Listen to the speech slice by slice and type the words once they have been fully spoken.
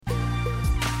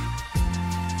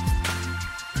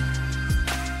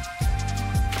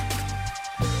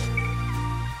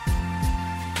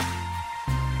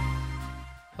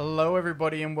Hello,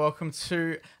 everybody, and welcome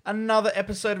to another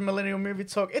episode of Millennial Movie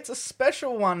Talk. It's a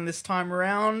special one this time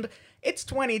around. It's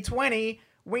 2020.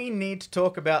 We need to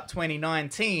talk about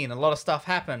 2019. A lot of stuff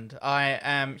happened. I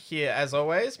am here, as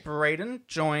always, Braden,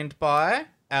 joined by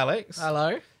Alex.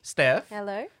 Hello. Steph.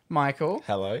 Hello. Michael.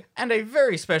 Hello. And a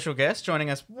very special guest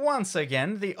joining us once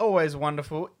again, the always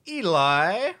wonderful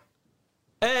Eli.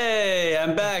 Hey,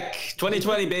 I'm back.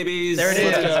 2020, babies. There it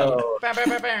is. Let's go. Bow, bow,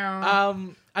 bow,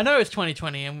 bow. I know it's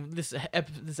 2020, and this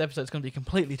episode's going to be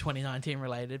completely 2019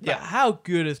 related. But Yeah. how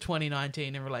good is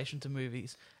 2019 in relation to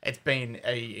movies? It's been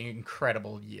an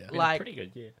incredible year. Like, Pretty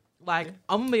good, yeah. I'm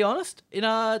gonna be honest. In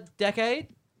our decade,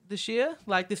 this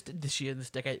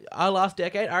decade, our last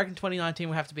decade, I reckon 2019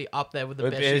 will have to be up there with the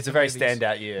best. It's a very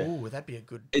standout year. Ooh, that'd be a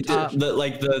good...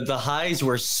 The highs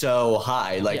were so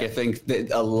high. Like, Yeah. I think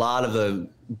that a lot of the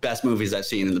best movies I've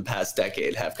seen in the past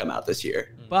decade have come out this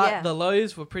year. But Yeah. the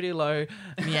lows were pretty low.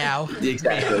 Meow.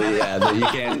 Exactly, yeah. You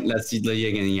can't, that's the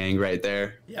yin and yang right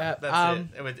there. Yeah, that's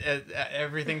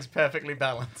everything's perfectly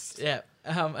balanced. Yeah.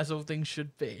 As all things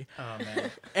should be. Oh,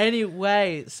 man.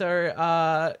 Anyway,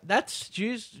 so that's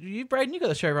you, Braden. You got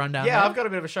the show rundown. Yeah, right? I've got a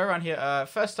bit of a show run here.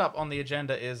 First up on the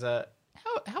agenda is how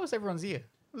was everyone's year?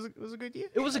 It was a good year?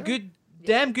 It was a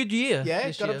damn good year. Yeah,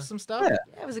 this got year. up to some stuff. Yeah.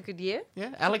 That was a good year.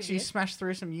 Yeah, Alex, you year. smashed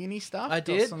through some uni stuff. I Got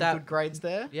did, some that- good grades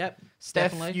there. Yep.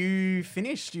 Steph, definitely. you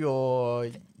finished your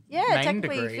Yeah, main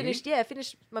technically degree.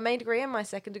 finished my main degree and my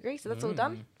second degree, so that's all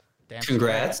done. Damn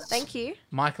Congrats. Thank you.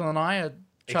 Michael and I are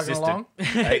chugging along.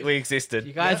 We existed.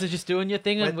 You guys are just doing your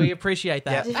thing, and we appreciate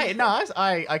Yeah. that. Hey, no,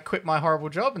 I quit my horrible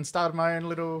job and started my own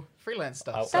little freelance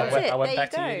stuff. That's it. I went There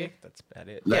back you to go. uni. That's about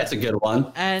it. That's a good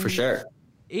one, And for sure.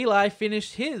 Eli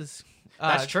finished his.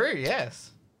 That's true,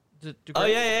 yes. Degree. Oh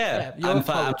yeah. your I'm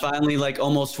college. finally like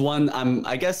almost one.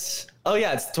 I guess. Oh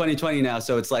yeah, it's 2020 now,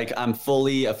 so it's like I'm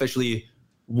fully officially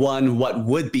one what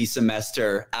would be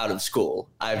semester out of school.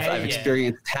 I've Hey, yeah.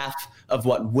 experienced half of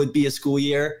what would be a school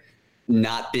year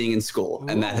not being in school,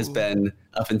 and that has Ooh. been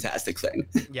a fantastic thing.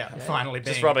 Yeah, finally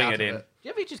being Just rubbing out it of in. Do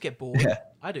you ever just get bored? Yeah.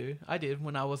 I do. I did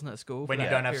when I wasn't at school. When for you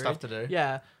that don't have period. stuff to do.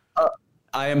 Yeah.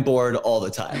 I am bored all the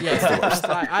time. Yeah. It's the worst.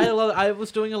 I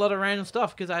was doing a lot of random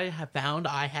stuff because I have found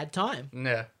I had time.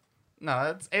 Yeah.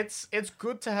 No, it's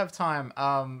good to have time.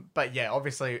 But yeah,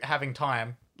 obviously having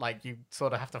time, like you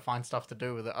sort of have to find stuff to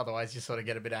do with it. Otherwise, you sort of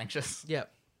get a bit anxious. Yep.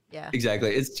 Yeah.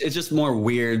 Exactly. It's just more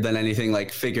weird than anything,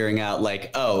 like figuring out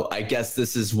like, oh, I guess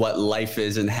this is what life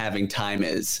is and having time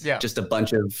is. Yeah. Just a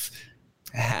bunch of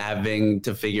having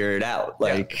to figure it out,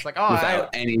 Yeah, like, it's like, oh, without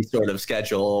any sort of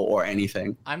schedule or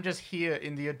anything. I'm just here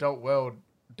in the adult world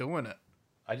doing it.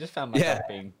 I just found myself Yeah.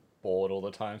 being bored all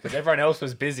the time because everyone else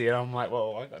was busy, and I'm like,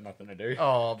 well, I got nothing to do.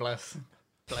 Oh, bless.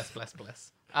 Bless.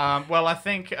 Well, I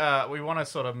think we want to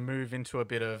sort of move into a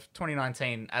bit of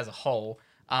 2019 as a whole.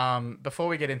 Before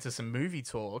we get into some movie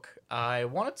talk, I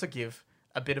wanted to give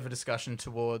a bit of a discussion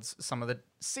towards some of the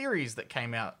series that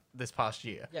came out this past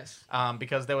year. Yes.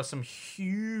 Because there was some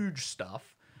huge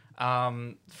stuff.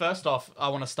 First off, I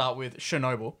want to start with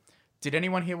Chernobyl. Did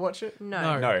anyone here watch it?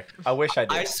 No. No, I wish I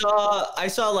did. I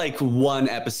saw like one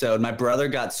episode. My brother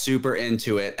got super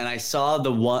into it, and I saw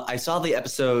the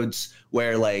episodes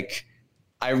where like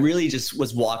I really just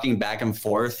was walking back and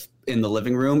forth in the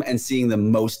living room and seeing the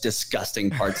most disgusting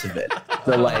parts of it.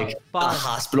 The like the Fun.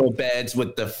 hospital beds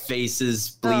with the faces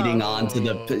bleeding onto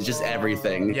the just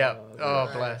everything. Yeah. Oh,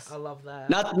 Right. bless. I love that.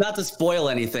 Not to spoil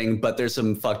anything, but there's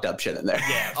some fucked up shit in there.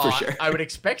 Yeah, for sure. I would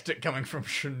expect it coming from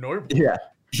Chernobyl. Yeah.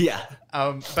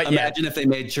 But yeah, Imagine if they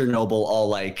made Chernobyl all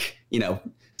like,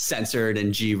 censored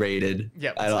and G-rated.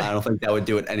 Yep. I don't think that would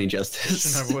do it any justice.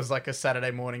 Chernobyl was like a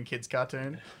Saturday morning kids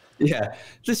cartoon. Yeah.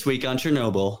 This week on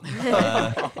Chernobyl,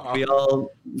 we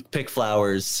all pick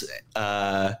flowers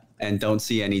and don't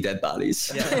see any dead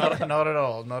bodies. Yeah, not at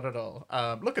all. Not at all.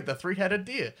 Look at the three-headed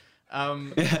deer.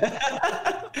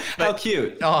 How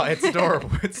cute. Oh, it's adorable.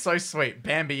 It's so sweet.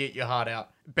 Bambi eat your heart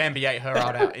out. Bambi ate her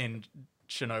heart out in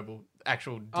Chernobyl.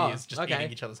 Actual deers just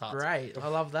eating each other's hearts. Great. I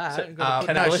love that. So- Gotta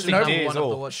put no, that Chernobyl- on one of the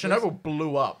Chernobyl- watch lists. Chernobyl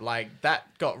blew up. Like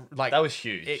that got like That was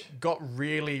huge. It got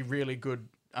really, really good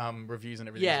reviews and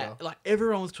everything. Yeah, as well. like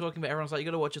everyone was talking about. Everyone's like, "You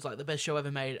gotta watch it. It's like the best show ever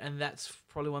made," and that's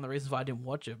probably one of the reasons why I didn't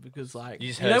watch it because, like, You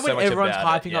just know heard so when much everyone's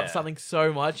about it, hyping up yeah. something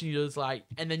so much, and you're just like,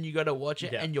 and then you go to watch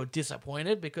it Yeah. and you're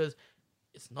disappointed because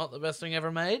it's not the best thing ever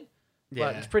made, Yeah.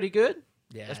 but it's pretty good.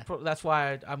 Yeah. That's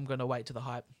why I'm gonna wait to the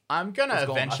hype. I'm gonna It's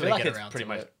gone. I I eventually feel like get it's around pretty to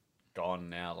much it. gone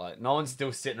now. Like no one's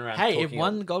still sitting around. Hey, it talking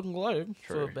won the Golden Globe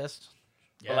True. for best.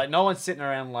 But like no one's sitting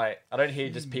around like I don't hear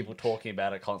just people talking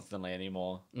about it constantly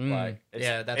anymore. Like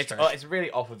Yeah, that's it's, true. it's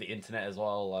really off of the internet as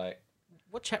well. Like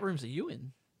What chat rooms are you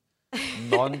in?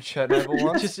 Non-Chernobyl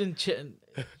ones? Just in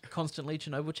constantly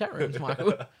Chernobyl chat rooms,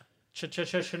 Michael.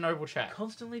 Chernobyl chat.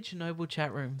 Constantly Chernobyl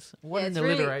chat rooms. What Yeah, an it's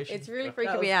really, alliteration. it's really That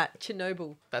freaking was- me out.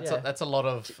 Chernobyl. That's a lot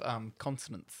of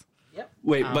consonants.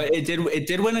 Wait, but it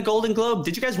did win a Golden Globe.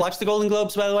 Did you guys watch the Golden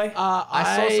Globes, by the way?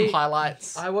 I saw some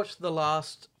highlights. I watched the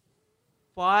last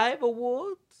 5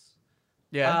 awards.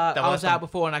 Yeah, I was out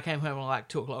before and I came home at like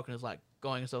 2 o'clock and it was like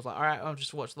going, so I was like, all right, I'll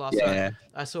just watch the last Yeah. one.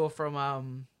 I saw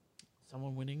from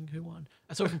someone winning. Who won?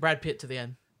 I saw from Brad Pitt to the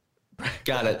end.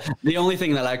 Got it. The only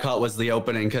thing that I caught was the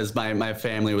opening because my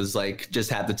family was like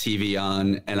just had the TV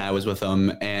on and I was with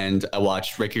them and I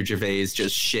watched Ricky Gervais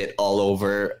just shit all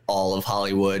over all of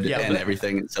Hollywood and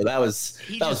everything. So that was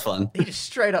fun. He just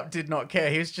straight up did not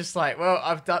care. He was just like, well,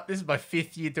 I've done this is my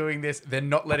 5th year doing this. They're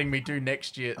not letting me do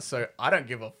next year, so I don't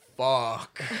give a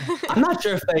fuck. I'm not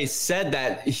sure if they said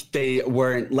that they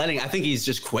weren't letting. I think he's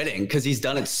just quitting because he's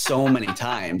done it so many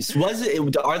times.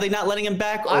 Are they not letting him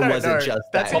back, or I don't was know. it just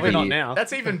That's that Probably he- not now.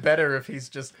 That's even better if he's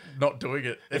just not doing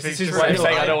it. If This he's is just way of No,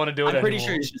 saying I don't want to do it I'm pretty anymore.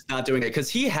 sure he's just not doing it because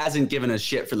he hasn't given a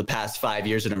shit for the past 5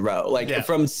 years in a row. Like Yeah.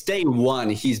 from day one,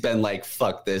 he's been like,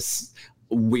 "Fuck this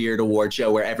weird award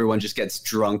show where everyone just gets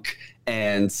drunk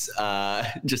and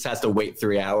just has to wait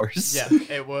 3 hours." Yeah,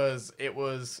 it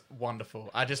was wonderful.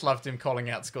 I just loved him calling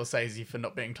out Scorsese for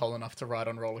not being tall enough to ride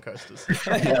on roller coasters.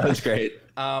 That was great.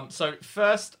 So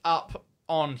first up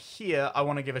on here, I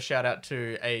want to give a shout out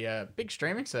to a big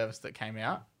streaming service that came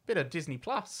out. Bit of Disney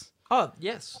Plus. Oh,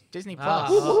 yes. Disney Plus.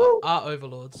 Our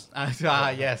overlords.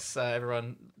 Yes,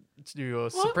 everyone, to your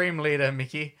supreme leader,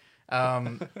 Mickey.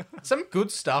 Some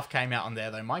good stuff came out on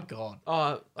there, though. My God.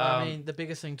 Oh, I mean, the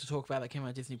biggest thing to talk about that came out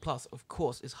of Disney Plus, of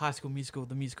course, is High School Musical,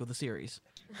 the series.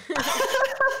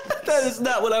 That is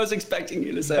not what I was expecting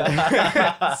you to say.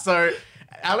 So,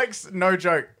 Alex, no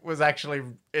joke, was actually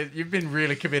you've been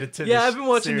really committed to. Yeah, this I've been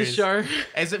watching this series.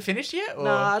 show. Is it finished yet? Or?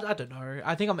 No, I don't know.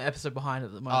 I think I'm an episode behind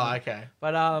at the moment. Oh, okay.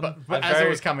 But But as it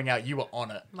was coming out, you were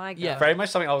on it. My God. Yeah. Very much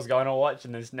something I was going to watch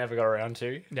and just never got around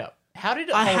to. Yeah. How did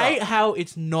it? I hold hate up? how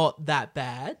it's not that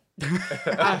bad.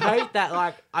 I hate that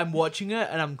like I'm watching it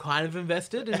and I'm kind of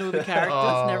invested in all the characters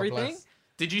Oh, and everything. bless.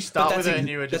 Did you start with it and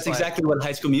you were that's just like, exactly what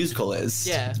High School Musical is.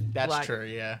 Yeah, That's like, true.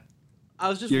 Yeah. I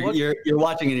was just You're, watching. you're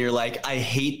watching and you're like, I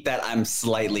hate that I'm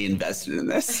slightly invested in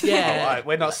this. Yeah.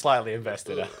 We're not slightly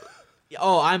invested.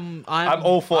 Oh, I'm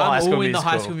all for High School all in the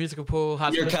High Musical. School Musical pool.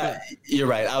 High School Musical, You're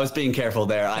right. I was being careful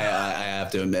there. I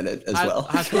have to admit it as well.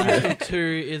 High School Musical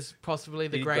 2 is possibly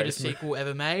the The greatest greatest. sequel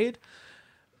ever made.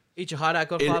 Eat Your Heart Out,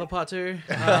 Godfather Part 2.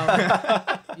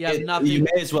 Yeah, nothing. You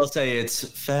may as well say it's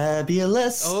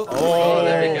fabulous. Oh,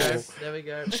 there we go. There we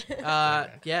go.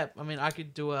 Yeah, I mean, I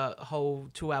could do a whole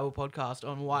 2-hour podcast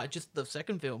on why just the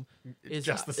second film is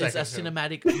Just the is a second film.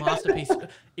 cinematic masterpiece,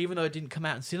 even though it didn't come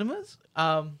out in cinemas.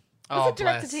 Was it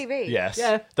direct to TV? Yes.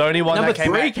 Yeah. The only one Number that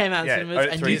came 3 out, came out in yeah, cinemas,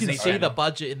 and you can Disney see the Channel.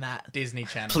 budget in that. Disney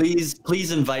Channel.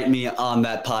 Please invite me on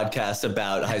that podcast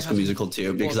about High School Musical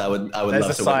 2 because I would There's love a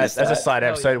to side. witness There's a that. side Oh,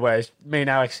 episode yeah. where me and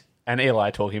Alex and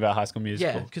Eli talking about High School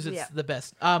Musical. Yeah, because it's Yeah. the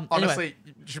best. Honestly, Anyway,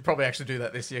 you should probably actually do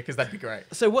that this year because that'd be great.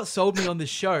 so what sold me on this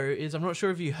show is I'm not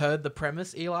sure if you heard the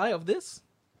premise, Eli, of this.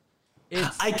 It's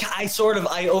I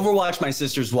overwatched my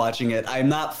sisters watching it. I'm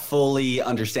not fully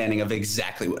understanding of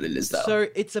exactly what it is though. So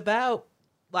it's about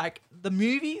like the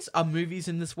movies are movies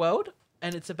in this world,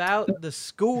 and it's about the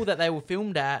school that they were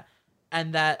filmed at,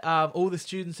 and that all the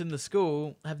students in the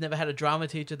school have never had a drama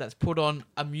teacher that's put on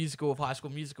a musical of High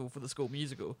School Musical for the school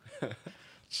musical.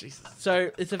 Jesus.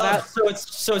 So it's Oh, about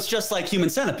so it's just like Human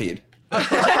Centipede.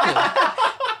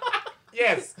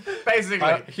 Yes,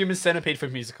 basically. Human Centipede for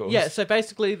musicals. yeah. So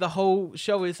basically, the whole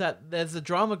show is that there's a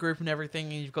drama group and everything,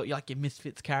 and you've got like your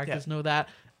Misfits characters Yeah. and all that.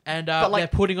 And like- they're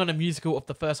putting on a musical of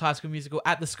the first High School Musical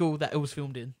at the school that it was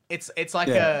filmed in. It's like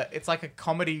Yeah. a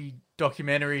comedy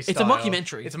documentary. It's a style.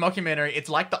 mockumentary. It's a mockumentary. It's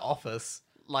like The Office.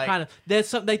 Like Kind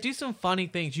of. They do some funny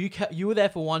things. You were there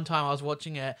for one time. I was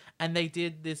watching it, and they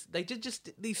did just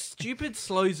these stupid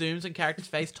slow zooms and characters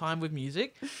FaceTime with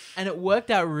music, and it worked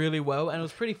out really well, and it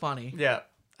was pretty funny. yeah.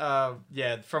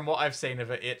 From what I've seen of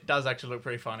it, it does actually look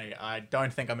pretty funny. I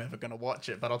don't think I'm ever going to watch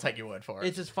it, but I'll take your word for it.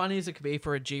 It's as funny as it could be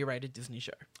for a G-rated Disney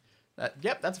show.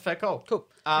 Yep, that's a fair call. Cool.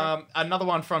 Another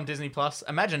one from Disney Plus,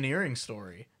 Imagineering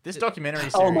Story. This documentary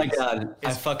series. Oh my god,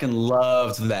 I fucking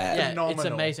loved that. Yeah, it's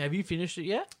phenomenal. amazing. Have you finished it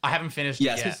yet? I haven't finished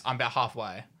Yes. it yet. I'm about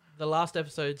halfway. The last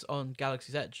episode's on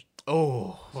Galaxy's Edge.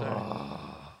 Oh,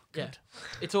 Yeah,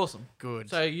 it's awesome. good.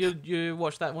 So you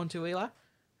watched that one too, Eli?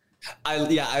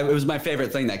 It was my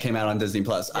favorite thing that came out on Disney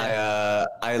Plus.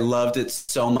 I loved it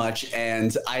so much,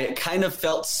 and I kind of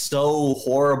felt so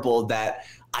horrible that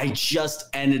I just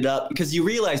ended up, because you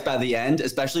realize by the end,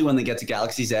 especially when they get to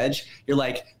Galaxy's Edge, you're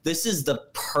like, this is the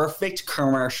perfect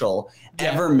commercial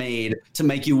ever made to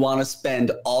make you want to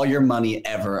spend all your money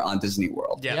ever on Disney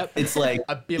World. Yeah. Yep. It's like,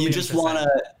 you just want to,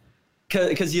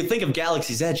 because you think of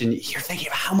Galaxy's Edge and you're thinking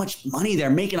of how much money they're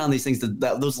making on these things.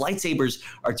 Those lightsabers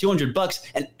are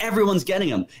 $200 and everyone's getting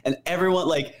them. And everyone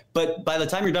but by the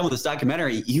time you're done with this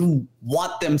documentary, you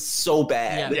want them so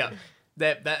bad. Yeah.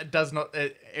 That does not.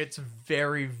 It's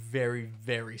very, very,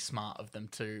 very smart of them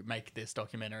to make this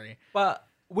documentary. But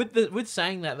with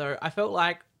saying that though, I felt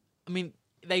like, I mean,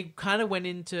 they kind of went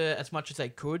into as much as they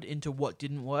could into what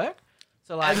didn't work.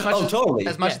 So like, totally.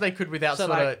 As much as they could without So,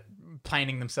 sort of like,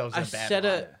 painting themselves in I a bad said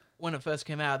light. it when it first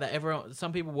came out that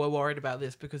some people were worried about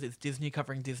this because it's Disney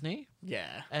covering Disney,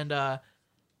 Yeah. and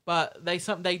but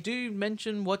they do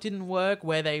mention what didn't work,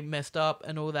 where they messed up,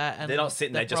 and all that. And They're not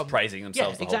sitting there just praising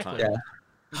themselves the whole time. Yeah.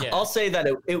 Yeah. I'll say that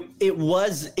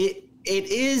it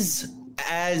is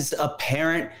as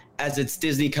apparent as it's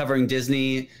Disney covering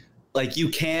Disney. Like, you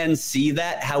can see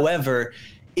that. However,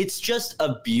 it's just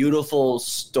a beautiful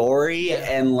story,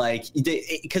 and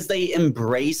because they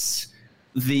embrace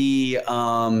the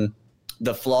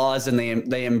flaws, and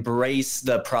they embrace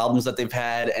the problems that they've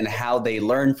had and how they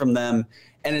learn from them.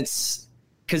 And it's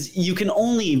because you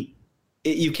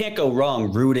can't go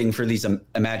wrong rooting for these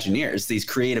Imagineers, these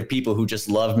creative people who just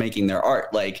love making their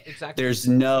art. Like, Exactly. There's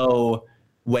no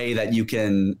way that you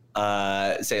can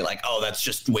say like, oh, that's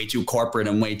just way too corporate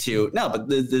and way too but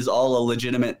this is all a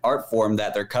legitimate art form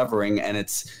that they're covering, and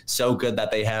it's so good that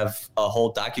they have a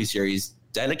whole docuseries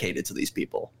dedicated to these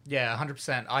people. Yeah,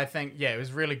 100%. I think, it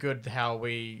was really good how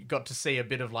we got to see a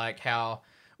bit of like how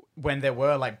when there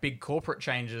were like big corporate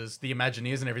changes, the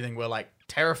Imagineers and everything were like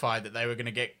terrified that they were going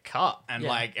to get cut and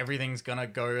like everything's going to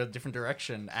go a different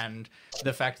direction. And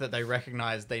the fact that they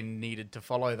recognized they needed to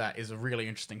follow that is a really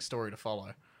interesting story to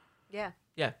follow. Yeah.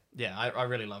 Yeah, Yeah, I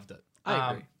really loved it.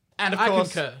 I agree. And of I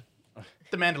course, concur.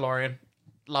 The Mandalorian.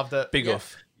 Loved it. Big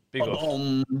off. Big off.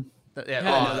 Yeah. Yeah,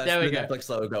 That's there we the go. Netflix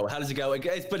logo. How does it go?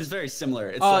 But it's very similar.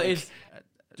 It's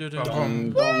It's dong,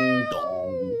 dong,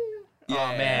 dong. Oh,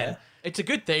 man. It's a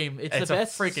good theme. It's It's the a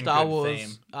best freaking Star good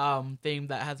Wars theme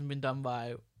that hasn't been done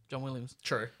by John Williams.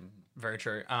 True. Very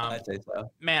true. I'd say so.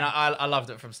 Man, I loved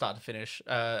it from start to finish.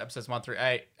 Episodes 1 through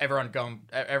 8. Everyone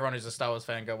who's a Star Wars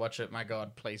fan, go watch it. My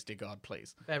God, please, dear God,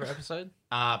 please. Favorite episode?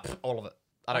 All of it.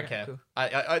 I don't Okay, care. cool.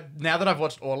 I now that I've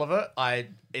watched all of it,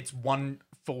 it's one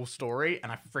full story,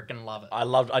 and I freaking love it.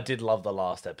 I did love the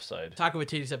last episode. Taika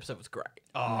Waititi's episode was great.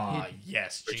 Oh,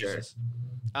 yes, sure. Jesus.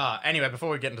 Anyway,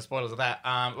 before we get into spoilers of that,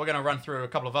 we're going to run through a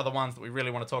couple of other ones that we really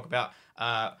want to talk about.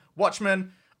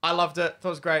 Watchmen, I loved it. Thought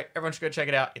it was great. Everyone should go check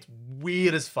it out. It's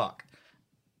weird as fuck.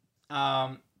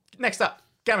 Next up,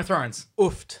 Game of Thrones.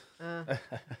 Oofed.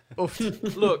 Oof.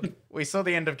 Look, We saw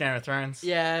the end of Game of Thrones.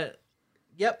 yeah.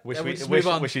 Yep. Wish yeah, we just wish,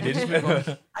 move on. wish you did.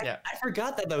 Yeah. I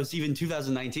forgot that was even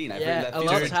 2019. I Yeah, forgot that a feels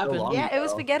lot's like so happened. long Yeah, it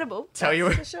was ago. forgettable. Tell you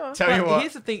that's what- for sure. tell you But what.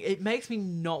 here's the thing: it makes me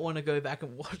not want to go back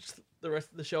and watch the rest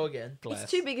of the show again.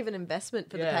 It's too big of an investment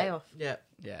for the payoff. Yeah.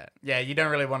 Yeah, you don't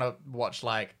really want to watch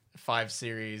like 5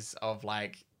 series of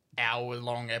like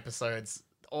hour-long episodes,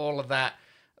 all of that,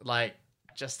 like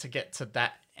just to get to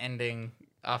that ending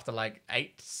after like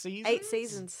 8 seasons. 8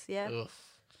 seasons, yeah. Ugh.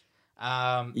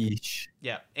 Each.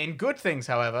 Yeah. In good things,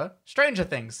 however, Stranger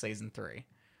Things season 3,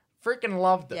 freaking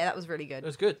loved it. Yeah, that was really It good.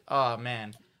 was good. Oh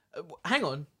man, Hang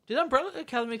on. Did Umbrella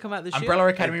Academy come out this year? Umbrella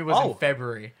Academy was in Oh.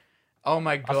 February. Oh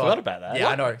my god, forgot about that. Yeah,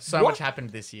 What? I know. So What? much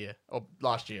happened this year or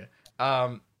last year.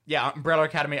 Yeah, Umbrella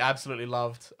Academy, I absolutely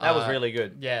loved. That was really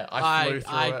good. Yeah, I flew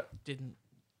through I it. didn't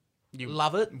You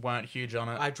love it. weren't huge on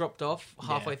it. I dropped off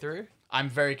halfway through. I'm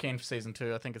very keen for season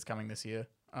 2. I think it's coming this year.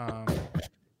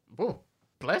 Whoa,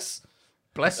 bless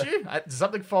you. Did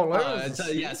something fall over?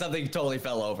 Something totally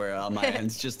fell over on my end.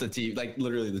 It's just the TV, like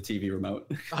literally the TV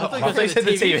remote. I thought I thought the you said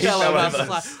the TV TV fell fell over. I was over.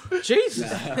 just like,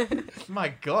 Jesus. My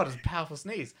God, it's a powerful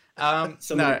sneeze. No.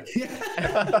 Somebody-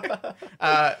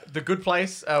 The Good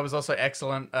Place was also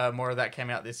excellent. More of that came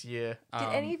out this year. Did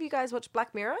any of you guys watch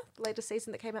Black Mirror? The latest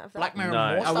season that came out of that? Black Mirror No.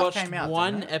 more I stuff watched came out.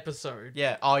 one didn't it? episode.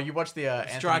 Yeah. Oh, you watched the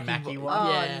Anthony Striking Mackie Vo- one?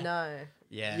 Oh, Yeah. no.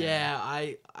 Yeah. Yeah,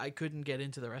 I couldn't get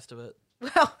into the rest of it.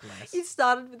 Well, Bless. you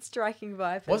started with Striking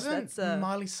Vipers. Wasn't That's,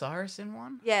 Miley Cyrus in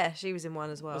one? yeah, she was in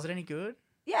one as well. Was it any good?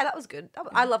 Yeah, that was good.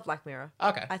 I love Black Mirror.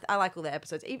 Okay. I like all their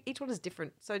episodes. Each one is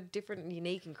different, so different and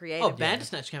unique and creative. Oh,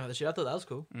 Bandersnatch came out this year. I thought that was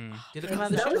cool. Did it come out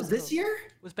this That year? was this year?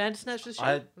 Was Bandersnatch this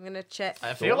year? I'm gonna check.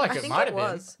 I feel like I it think might it have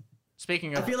been. was.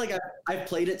 Speaking I of, feel like I've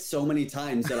played it so many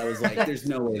times that I was like, there's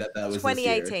no way that was this year.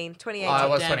 2018. 2018. Oh, it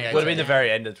was Damn. 2018. Would have been the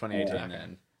very end of 2018 Okay.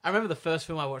 then. I remember the first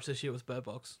film I watched this year was Bird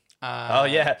Box. Oh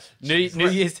yeah, New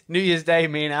Year's Day.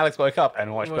 Me and Alex woke up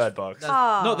and watched Bird Box.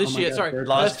 Not this Oh my year. God, Sorry, Bird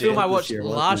Box first film I this watched year,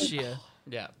 wasn't last it? year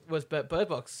Yeah. was Bird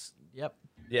Box. Yep.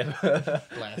 Yeah,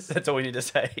 Bless. that's all we need to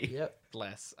say. Yep.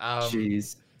 Bless.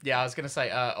 Jeez. Yeah, I was gonna say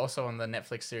also on the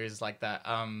Netflix series like that,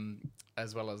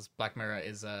 as well as Black Mirror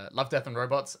is Love, Death and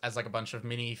Robots as like a bunch of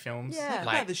mini films. Yeah.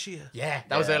 like this year. yeah,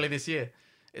 that was Yeah. early this year.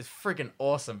 It's freaking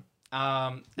awesome.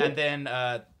 And then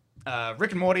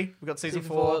Rick and Morty, we got season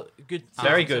 4. Good.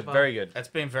 Very season so good, far. very good. It's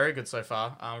been very good so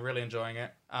far. I'm really enjoying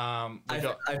it. We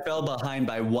got I fell behind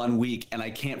by 1 week and I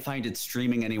can't find it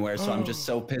streaming anywhere, so I'm just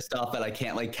so pissed off that I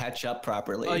can't like catch up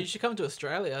properly. Oh, you should come to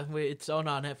Australia. It's on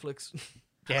our Netflix.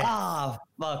 yeah. Ah,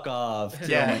 fuck off.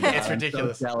 Yeah, Oh my God, it's I'm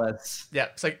ridiculous. So jealous. Yeah,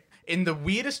 so in the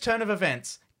weirdest turn of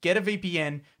events, get a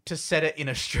VPN to set it in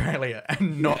Australia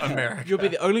and not America. You'll be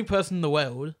the only person in the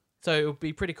world, so it'll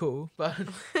be pretty cool. But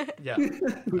yeah. Who's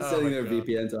Oh sending my their God.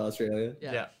 VPN to Australia?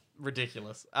 Yeah.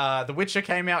 Ridiculous. The Witcher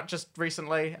came out just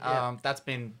recently. Yeah. That's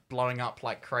been blowing up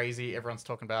like crazy. Everyone's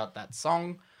talking about that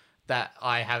song that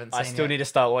I haven't seen I still yet. need to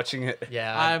start watching it.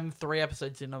 Yeah. I'm 3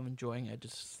 episodes in. I'm enjoying it.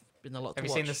 Just been a lot Have to you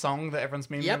watch. seen the song that everyone's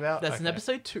memeing Yep, about? that's in Okay.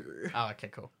 episode 2. Oh, okay,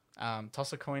 cool.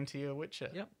 Toss a coin to your Witcher.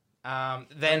 Yep.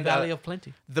 Then Valley of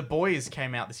Plenty. The Boys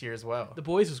came out this year as well. The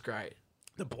Boys was great.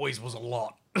 The Boys was a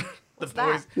lot. What's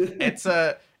Boys.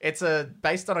 It's a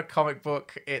based on a comic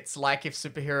book. It's like if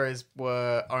superheroes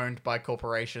were owned by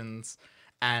corporations,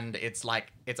 and it's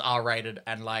like it's R-rated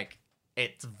and like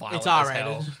it's violent. It's as R-rated.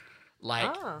 hell.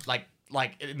 Like Ah.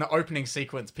 like in the opening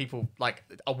sequence, people like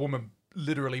a woman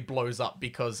literally blows up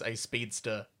because a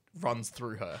speedster runs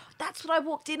through her. That's what I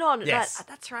walked in on. Yes.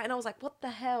 That's right. And I was like, what the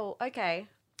hell? Okay.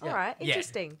 All Yeah. right. Yeah.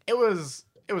 Interesting. It was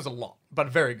a lot, but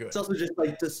very good. It's also just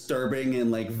like disturbing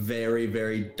and like very,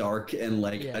 very dark and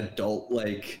like Yeah. adult,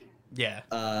 like Yeah.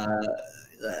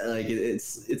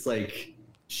 it's like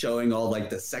showing all like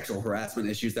the sexual harassment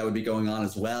issues that would be going on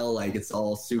as well. Like it's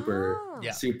all super, Ah.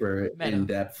 Yeah. super Meta. in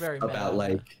depth Very about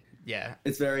meta. like Yeah.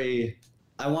 it's very.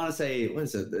 I want to say, what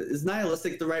is it? Is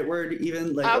nihilistic the right word?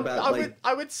 Even like about I like would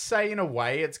I would say in a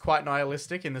way it's quite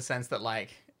nihilistic in the sense that like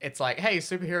it's like, hey,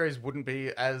 superheroes wouldn't be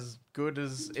as good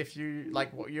as if you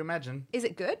like what you imagine. Is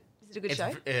it good? Is it a good It's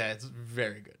show? yeah, it's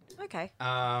very good. Okay.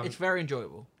 It's very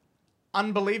enjoyable.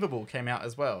 Unbelievable came out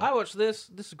as well. I watched this.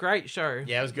 This is a great show.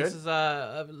 Yeah, it was good. This is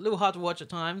a little hard to watch at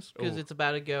times because Ooh. it's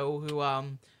about a girl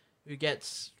who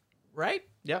gets raped,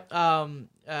 Yep.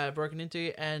 broken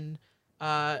into, and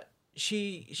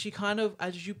she kind of,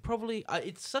 as you probably,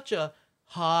 it's such a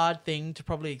hard thing to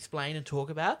probably explain and talk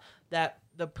about that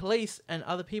the police and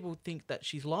other people think that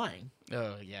she's lying.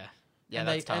 Oh yeah. Yeah, and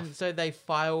that's they, tough. And so they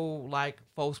file like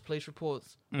false police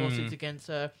reports, lawsuits against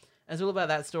her. And it's all about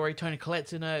that story. Tony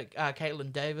Collette's in it.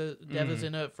 Caitlin Devers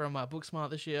in it from Booksmart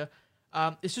this year.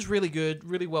 It's just really good,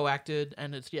 really well acted,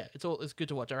 and it's good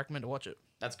to watch. I recommend to watch it.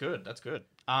 That's good. That's good.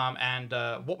 And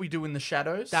What We Do in the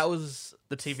Shadows. That was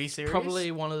the TV series.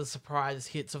 probably one of the surprise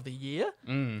hits of the year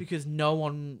because no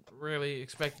one really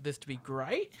expected this to be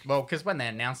great. Well, because when they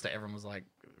announced it, everyone was like,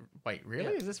 "Wait, really?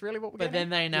 Yeah. Is this really what we're But getting?"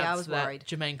 then they I announced was that worried.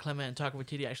 Jermaine Clement and Taika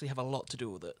Waititi actually have a lot to do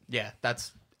with it. Yeah,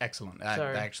 that's excellent. They So-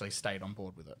 actually stayed on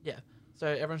board with it. Yeah. So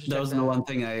everyone should that check was that the out. one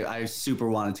thing I super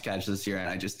wanted to catch this year, and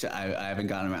I haven't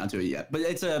gotten around to it yet. But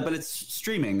it's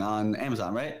streaming on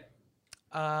Amazon, right?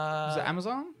 Is it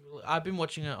Amazon? I've been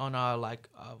watching it on our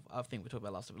I think we talked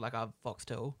about last week, like our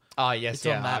Foxtel. Oh yes, It's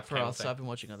yeah. on I that have for cable us, so thing. I've been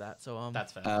watching on that. So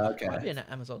That's fair. Okay. might be on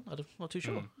Amazon. I'm not too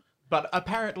sure. But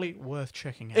apparently worth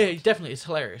checking out. Yeah, definitely, it's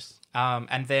hilarious.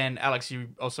 And then Alex, you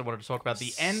also wanted to talk about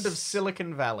the end of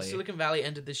Silicon Valley. Silicon Valley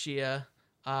ended this year.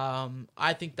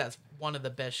 I think that's one of the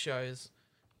best shows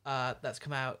that's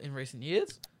come out in recent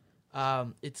years.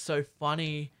 It's so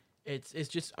funny. It's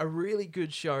just a really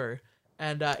good show,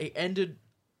 and it ended.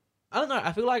 I don't know.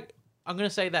 I feel like I'm gonna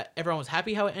say that everyone was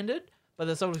happy how it ended, but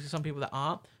there's obviously some people that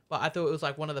aren't. But I thought it was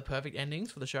like one of the perfect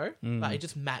endings for the show. Like it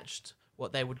just matched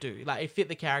what they would do. Like it fit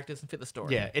the characters and fit the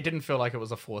story. Yeah, it didn't feel like it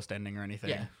was a forced ending or anything.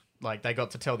 Yeah. Like they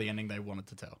got to tell the ending they wanted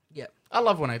to tell. Yeah. I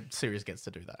love when a series gets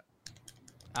to do that.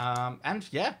 And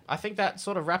yeah, I think that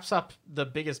sort of wraps up the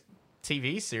biggest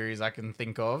TV series I can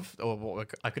think of, or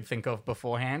what I could think of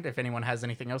beforehand. If anyone has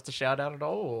anything else to shout out at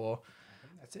all, or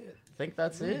That's it. I think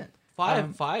that's it.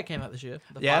 Fire came out this year.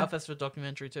 The Yeah. Fire Festival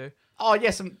documentary too. Oh yeah,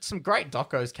 some great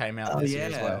docos came out this year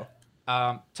as yeah.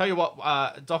 well. Tell you what,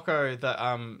 doco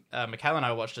that Michaela and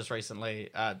I watched just recently,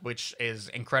 which is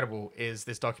incredible, is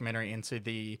this documentary into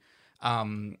the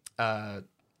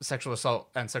sexual assault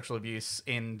and sexual abuse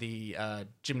in the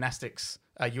gymnastics,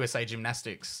 USA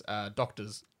gymnastics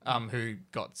doctors who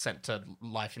got sent to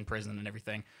life in prison and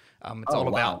everything. It's all wow.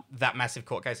 about that massive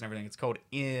court case and everything. It's called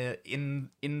in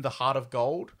the Heart of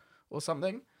Gold or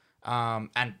something,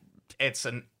 and it's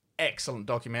an excellent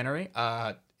documentary.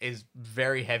 Is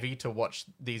very heavy to watch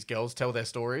these girls tell their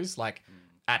stories like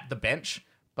at the bench,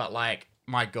 but like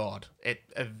my god,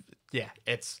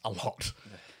 it's a lot.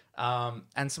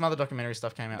 And some other documentary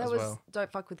stuff came out That as was well.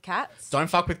 Don't Fuck with Cats. Don't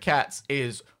Fuck with Cats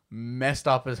is messed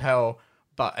up as hell,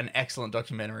 but an excellent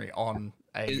documentary on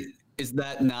a. Is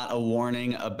that not a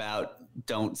warning about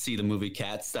don't see the movie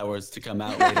Cats that was to come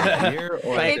out later this year?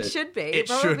 Or It should be. It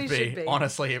probably should be.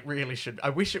 Honestly, it really should.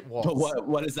 I wish it was. But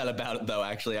what is that about, though?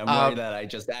 Actually, I'm worried that I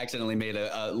just accidentally made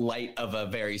a light of a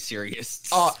very serious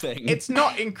thing. It's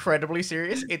not incredibly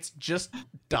serious. It's just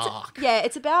dark. Yeah,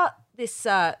 it's about this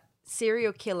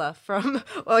serial killer from.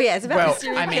 Oh yeah, it's about this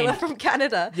serial killer from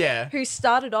Canada. Yeah. Who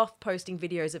started off posting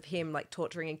videos of him like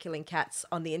torturing and killing cats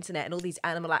on the internet, and all these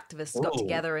animal activists got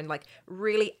together and like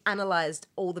really analyzed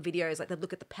all the videos. Like they'd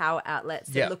look at the power outlets,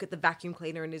 they'd look at the vacuum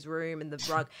cleaner in his room and the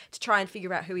rug to try and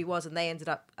figure out who he was, and they ended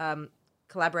up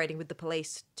collaborating with the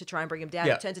police to try and bring him down.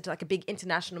 Yeah. It turned into like a big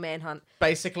international manhunt.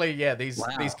 Basically, yeah, these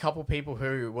couple people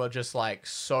who were just like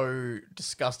so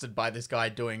disgusted by this guy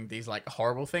doing these like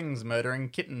horrible things, murdering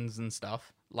kittens and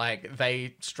stuff. Like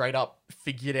they straight up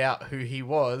figured out who he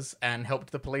was and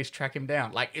helped the police track him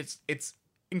down. Like it's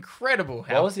incredible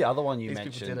how What was the other one you these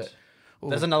people mentioned? did it.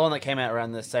 There's another one that came out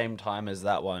around the same time as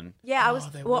that one. Yeah, I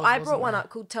there well, was, I wasn't brought one there? up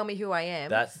called "Tell Me Who I Am."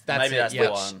 That's That's maybe it, that's yeah.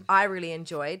 the one. I really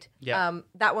enjoyed. Yeah.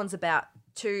 That one's about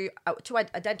two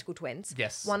identical twins.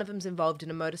 Yes. One of them's involved in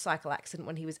a motorcycle accident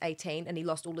when he was 18 and he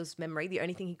lost all his memory. The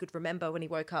only thing he could remember when he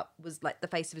woke up was like the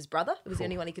face of his brother. It was the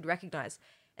only one he could recognize.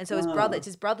 And so it's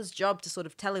his brother's job to sort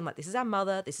of tell him like, this is our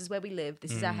mother, this is where we live,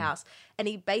 this is our house. And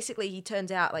he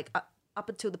turns out like up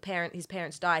until his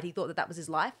parents died, he thought that was his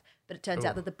life. But it turns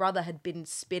out that the brother had been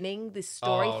spinning this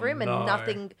story for him and no.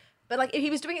 nothing. But like he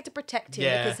was doing it to protect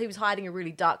him because he was hiding a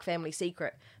really dark family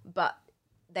secret. But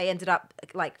they ended up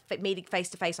like meeting face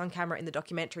to face on camera in the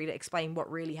documentary to explain what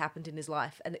really happened in his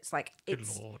life, and it's like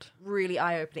it's Lord. really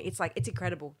eye opening. It's like it's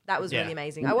incredible. That was really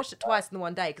amazing. I watched it twice in the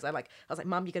one day because I was like,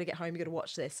 Mum, you got to get home, you got to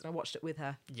watch this, and I watched it with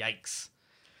her. Yikes.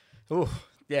 Ooh,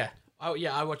 yeah. Oh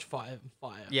yeah, I watched Fire.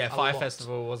 Yeah, a Fire lot.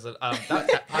 Festival was it?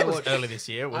 That was early this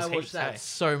year. It was I watched heaps, that hey?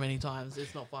 so many times.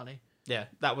 It's not funny. Yeah,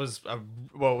 that was it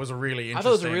was a really interesting. I thought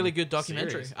it was a really good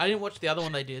documentary. series. I didn't watch the other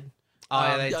one they did. Oh,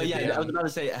 yeah, they Oh, did yeah, the, I was about to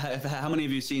say, how many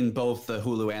of you seen both the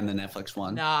Hulu and the Netflix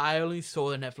one? Nah, I only saw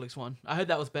the Netflix one. I heard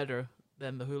that was better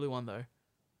than the Hulu one though.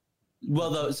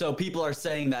 Well, so people are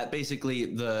saying that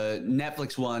basically the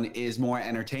Netflix one is more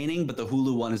entertaining, but the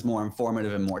Hulu one is more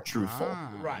informative and more truthful.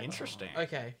 Right. Interesting.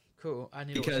 Okay, cool. I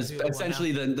need Because to watch the Hulu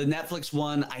essentially one the Netflix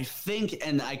one, I think,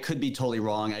 and I could be totally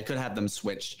wrong, I could have them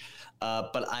switched,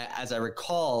 but as I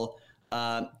recall,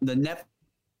 the Netflix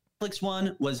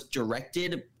one was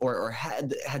directed or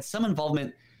had some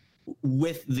involvement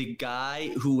with the guy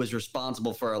who was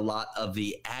responsible for a lot of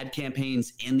the ad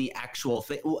campaigns in the actual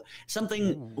thing.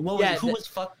 Something, who was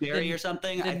Fuck Mary or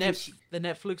something? now. I think The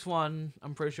Netflix one,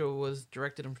 I'm pretty sure, was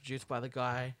directed and produced by the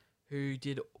guy who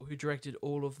directed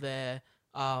all of their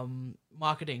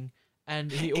marketing,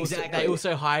 and they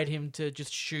also hired him to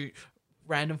just shoot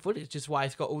random footage, just why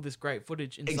he's got all this great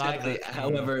footage inside of it.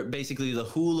 However, basically the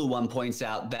Hulu one points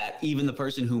out that even the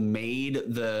person who made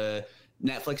the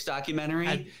Netflix documentary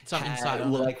Had some insight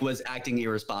on it. was acting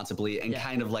irresponsibly and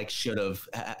kind of like should have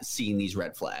seen these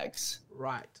red flags.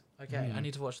 Right. Okay, I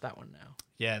need to watch that one now.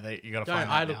 Yeah, you gotta Don't find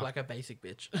that I look now. like a basic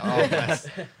bitch? Oh, yes.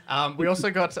 We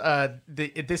also got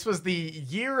this was the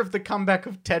year of the comeback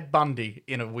of Ted Bundy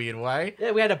in a weird way.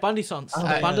 Yeah, we had a Bundy-sons.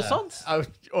 Bundy-sons?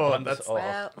 That's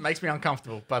Well, makes me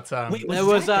uncomfortable. But Wait, There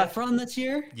was was, Zac Efron this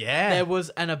year? yeah, There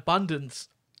was an abundance.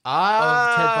 Ted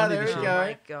Bundy there this we year.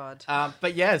 oh go. my god.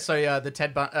 But yeah, so the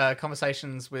Ted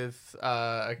conversations with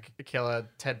a killer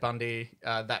Ted Bundy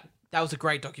that That was a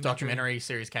great documentary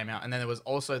series came out, and then there was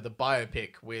also the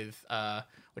biopic with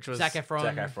which was Zac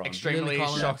Efron. extremely Lily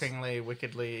Collins. shockingly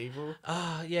wickedly evil.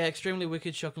 Yeah, extremely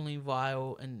wicked, shockingly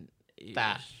vile, and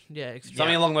That. Yeah,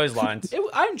 Something along those lines.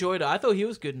 I enjoyed it. I thought he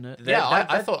was good in it. Yeah,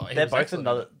 I thought he they're was both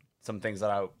excellent. some things that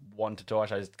I wanted to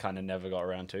watch. I just kind of never got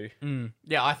around to.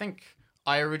 Yeah, I think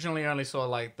I originally only saw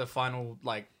like the final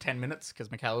 10 minutes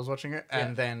because Mikhail was watching it,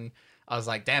 and then I was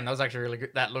like, "Damn, that was actually really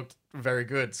good. That looked very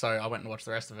good." So I went and watched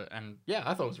the rest of it, and yeah,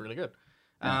 I thought it was really good.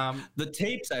 The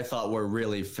tapes I thought were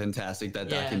really fantastic. That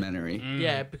Yeah. documentary.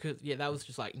 Yeah, because that was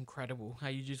just incredible. How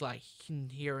you just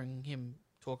hearing him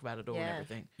talk about it all and Yeah.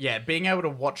 everything. Yeah, being able to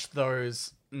watch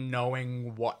those,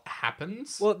 knowing what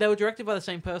happens. Well, they were directed by the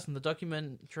same person. The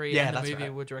documentary Yeah, and the that's movie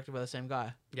right. were directed by the same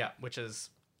guy. Yeah, which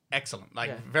is excellent. Like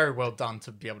Yeah. very well done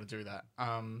to be able to do that.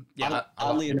 Yeah.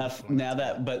 Oddly enough, now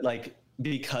that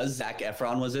because Zac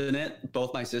Efron was in it,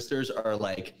 both my sisters are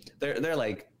like they're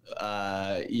like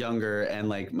younger, and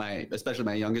like especially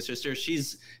my youngest sister,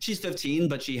 she's 15,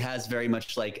 but she has very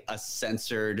much like a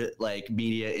censored like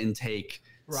media intake,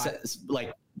 Right.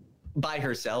 like by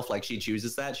herself. Like she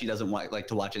chooses that she doesn't like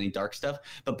to watch any dark stuff,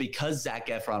 but because Zac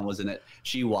Efron was in it,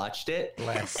 she watched it.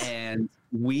 Bless. And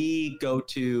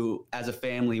as a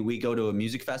family, we go to a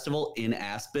music festival in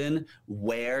Aspen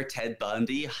where Ted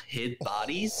Bundy hid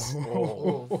bodies.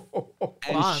 Oh.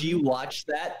 And Fun. she watched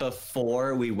that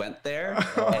before we went there,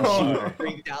 and she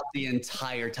freaked out the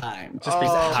entire time. Just be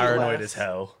Oh, paranoid bless. as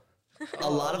hell. A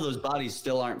lot of those bodies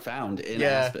still aren't found in Yeah.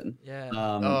 Aspen. Yeah.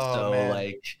 Oh, So man.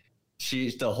 like,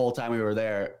 the whole time we were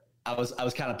there, I was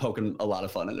kind of poking a lot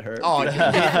of fun at her. Oh, because-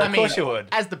 yeah, I Of mean, course you would.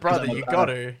 as the brother, you got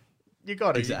to.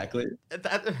 exactly.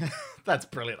 That's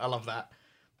brilliant. I love that.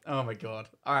 Oh my god.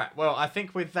 All right. Well, I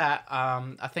think with that,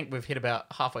 I think we've hit about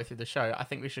halfway through the show. I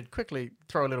think we should quickly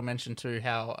throw a little mention to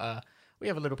how we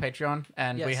have a little Patreon,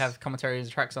 and we Yes. have commentaries,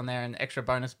 tracks on there, and extra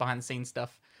bonus behind the scenes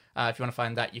stuff. If you want to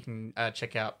find that, you can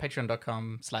check out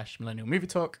patreon.com/millennial movie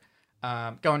talk.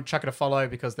 Go and chuck it a follow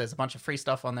because there's a bunch of free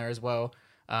stuff on there as well.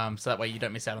 So that way you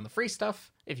don't miss out on the free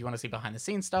stuff if you want to see behind the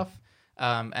scenes stuff.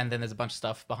 And then there's a bunch of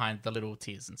stuff behind the little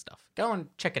tiers and stuff. Go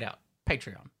and check it out.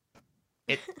 Patreon.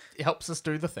 It helps us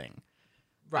do the thing.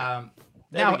 Right.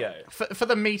 There now, we go. For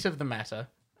the meat of the matter,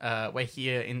 we're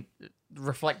here in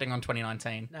reflecting on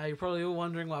 2019. Now you're probably all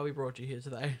wondering why we brought you here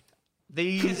today.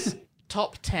 These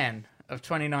top 10 of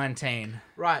 2019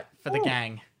 Right. for the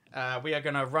gang. We are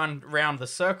going to run round the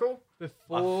circle. I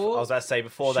Before was about to say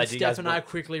before that, should you guys. Steph and I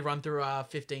quickly run through our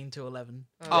 15 to 11.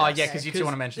 Oh, yeah, because you two 'Cause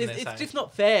want to mention it's, this. it's eh? just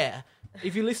not fair.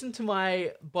 If you listen to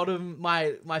my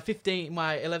 15,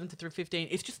 my 11 to through 15,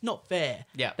 it's just not fair.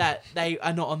 Yeah. That they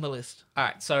are not on the list. All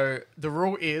right, so the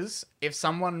rule is if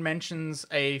someone mentions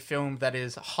a film that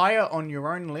is higher on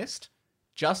your own list,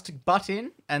 just butt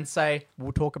in and say,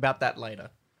 we'll talk about that later.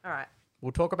 All right.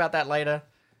 We'll talk about that later,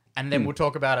 and then we'll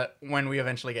talk about it when we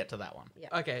eventually get to that one.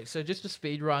 Okay, so just to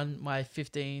speed run my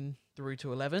 15 through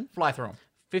to 11. Fly through them.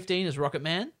 15 is Rocket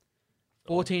Man.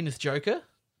 14 is Joker.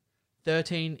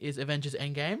 13 is Avengers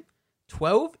Endgame.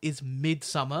 12 is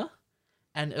Midsummer.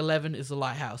 And 11 is The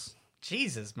Lighthouse.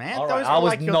 Jesus, man. All right, Those I were was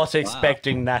like your- not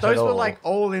expecting that Those at all. were like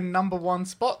all in number one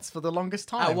spots for the longest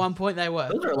time. At one point, they were.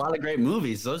 Those are a lot of great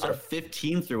movies. Those are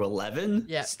 15 through 11.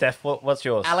 Yeah. Steph, what's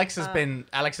yours? Alex has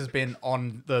been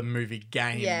on the movie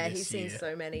game. Yeah, this he's seen year.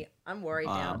 so many. I'm worried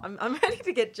Wow. now. I'm ready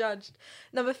to get judged.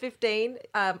 Number 15,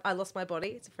 I Lost My Body.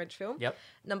 It's a French film. Yep.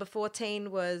 Number 14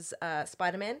 was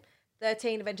Spider-Man.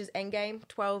 13, Avengers Endgame.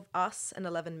 12, Us. And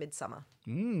 11, Midsummer.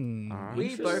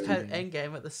 We both had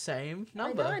Endgame at the same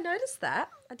number. I noticed that.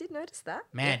 I did notice that.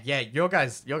 Man, yeah, your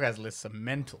guys' lists are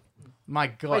mental. My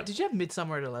God. Wait, did you have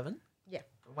Midsummer at 11? Yeah.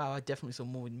 Wow, I definitely saw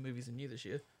more movies than you this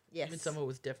year. Yes. Midsummer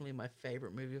was definitely my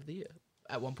favorite movie of the year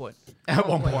at one point. At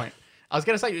one point. I was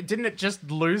going to say, didn't it just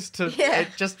lose to... Yeah. It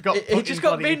just got It put just in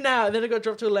got bloody- bid now, and then it got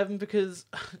dropped to 11 because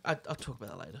I'll talk about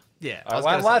that later. Yeah. I All was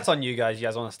right, gonna while say. it's on you guys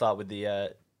want to start with the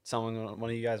one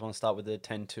of you guys want to start with the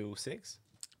 10 to 6?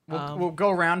 We'll go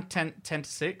around 10 to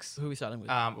 6. Who are we starting with?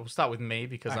 We'll start with me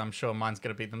because I'm sure mine's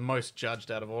going to be the most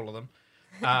judged out of all of them.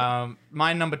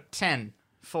 My number 10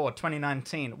 for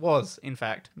 2019 was, in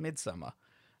fact, Midsummer.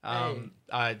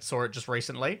 I saw it just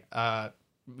recently.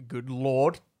 Good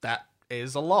Lord, that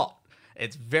is a lot.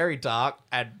 It's very dark,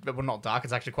 and well, not dark.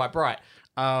 It's actually quite bright.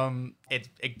 It's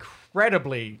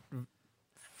incredibly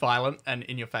violent and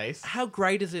in your face. How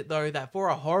great is it though that for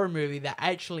a horror movie that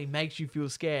actually makes you feel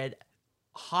scared,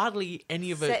 hardly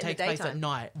any of Set it in the takes place at daytime.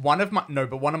 night. One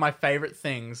of my favorite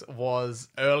things was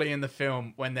early in the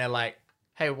film when they're like,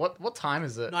 "Hey, what time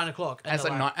is it?" 9 o'clock. And, it's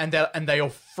they're like, like, and they all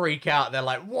freak out. They're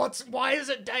like, why is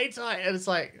it daytime? And it's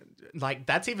like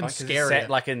that's even scarier. Set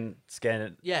like in scan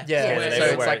it. yeah, yeah, yeah, so they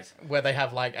it's were like where they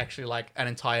have like actually like an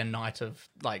entire night of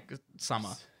like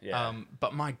summer. Yeah.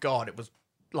 But my God, it was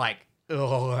like,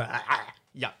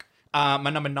 yuck. My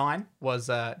number 9 was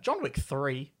John Wick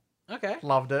 3. Okay.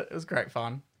 Loved it. It was great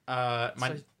fun. My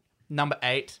So- number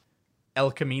 8,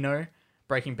 El Camino,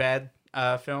 Breaking Bad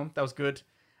film. That was good.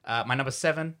 My number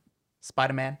 7,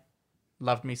 Spider-Man.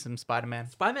 Loved me some Spider-Man.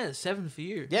 Spider-Man is 7 for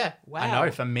you. Yeah, Wow. I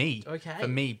know. For me, Okay. For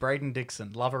me, Braden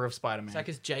Dixon, lover of Spider-Man. It's like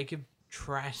as Jacob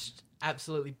trashed,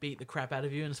 absolutely beat the crap out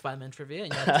of you in Spider-Man trivia,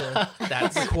 and you had to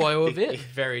That's recoil a bit.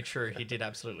 very true. He did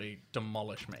absolutely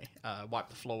demolish me, wipe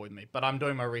the floor with me. But I'm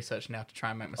doing my research now to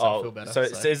try and make myself feel better. So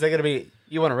is there going to be...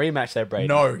 You want a rematch there, Brady?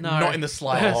 No, No. not in the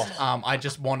slightest. I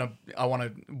just want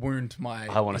to wound my.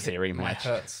 I wanna see a my rematch.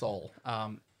 hurt soul.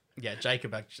 Yeah,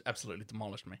 Jacob absolutely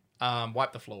demolished me.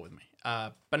 Wiped the floor with me.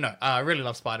 But no, I really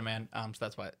love Spider-Man. So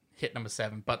that's why it hit number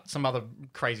 7. But some other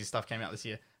crazy stuff came out this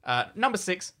year. Number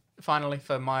 6, finally,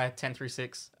 for my 10 through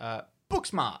 6.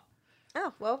 Booksmart.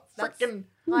 Oh, well, that's Freaking.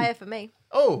 higher for me.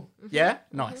 Oh, yeah?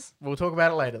 Nice. We'll talk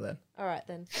about it later then. All right,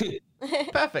 then.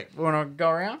 Perfect. We want to go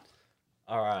around?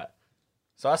 All right.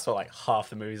 So I saw like half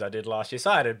the movies I did last year,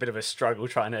 so I had a bit of a struggle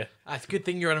trying to. It's a good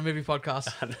thing you're on a movie podcast.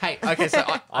 Hey, okay, so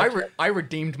I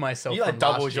redeemed myself. You like from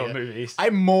doubled last your year. movies. I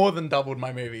more than doubled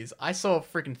my movies. I saw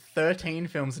freaking 13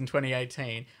 films in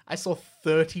 2018. I saw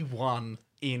 31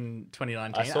 in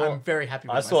 2019. I'm very happy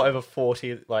with I saw myself. over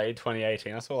 40 like in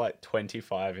 2018. I saw like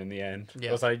 25 in the end. Yeah.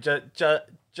 It was like just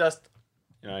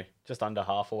just under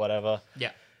half or whatever.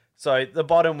 Yeah. So the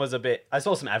bottom was a bit. I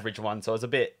saw some average ones, so it was a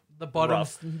bit. The bottom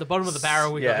of the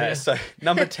barrel we got Yeah. here. So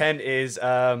number 10 is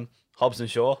Hobbs and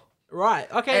Shaw.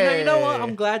 Right. Okay. No, you know what? Hey.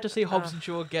 I'm glad to see Hobbs and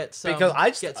Shaw get some. Because I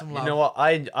just, get some you love. know what,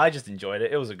 I just enjoyed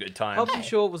it. It was a good time. Hobbs and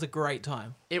Shaw was a great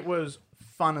time. It was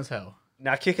fun as hell.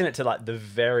 Now kicking it to like the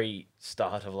very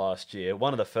start of last year,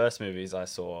 one of the first movies I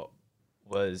saw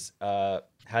was How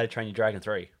to Train Your Dragon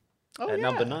 3 Oh, at yeah.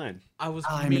 number 9. I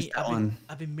missed that one.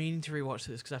 I've been meaning to rewatch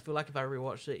this because I feel like if I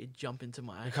rewatched it, it'd jump into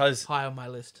my Because- high on my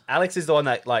list. Alex is the one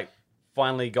that like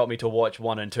finally got me to watch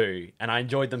 1 and 2, and I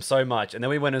enjoyed them so much. And then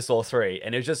we went and saw 3,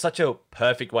 and it was just such a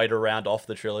perfect way to round off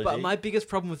the trilogy. But my biggest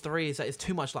problem with 3 is that it's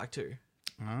too much like 2,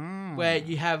 where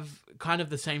you have kind of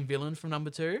the same villain from number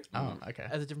 2 Oh, okay.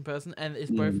 as a different person, and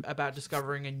it's both about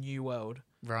discovering a new world.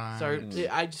 Right. So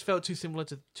I just felt too similar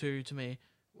to 2 to me.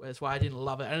 That's why I didn't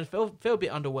love it, and it felt a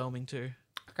bit underwhelming too.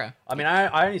 okay. I mean,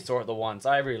 I only saw it the once.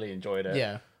 I really enjoyed it.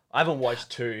 Yeah. I haven't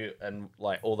watched 2 and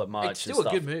like all that much. It's and still a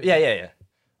stuff. good movie. Yeah.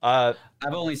 I've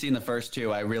only seen the first 2.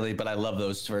 but I love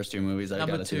those first 2 movies. I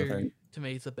Number gotta see. 2 to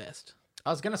me is the best. I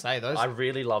was gonna say those I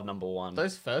really love number 1.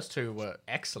 those first 2 were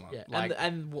excellent. Yeah, Like,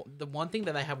 the one thing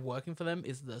that they have working for them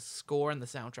is the score and the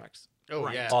soundtracks. oh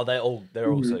Great. yeah. Oh,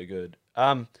 they're all so good.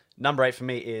 Number 8 for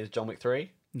me is John Wick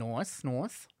 3. Nice.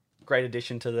 Great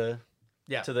addition to the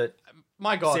Yeah. to the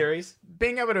My God. series.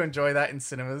 Being able to enjoy that in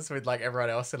cinemas with like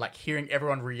everyone else and like hearing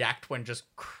everyone react when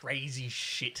just crazy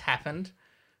shit happened.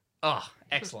 Oh,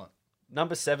 excellent.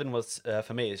 Number 7 was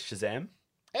for me is Shazam.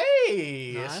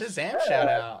 Hey, Nice. Shazam shout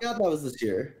out. God, that was this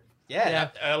year. Yeah,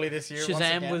 early this year. once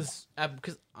Shazam again. was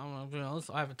because I'm gonna be honest,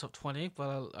 I have a top 20,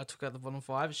 but I took out the bottom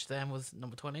 5. Shazam was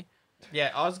number 20.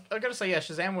 Yeah, I gotta say, yeah,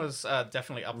 Shazam was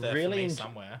definitely up there for me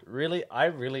somewhere. I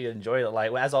really enjoyed it.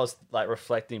 Like as I was like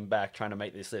reflecting back, trying to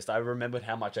make this list, I remembered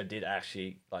how much I did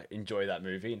actually like enjoy that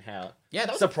movie and how Yeah,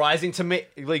 that was surprising to me,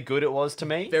 really good it was to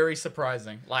me. very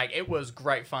surprising. Like it was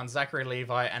great fun. Zachary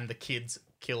Levi and the kids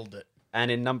killed it. And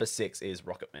in number 6 is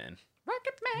Rocket Man.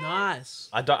 Rocket Man. Nice.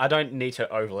 I don't need to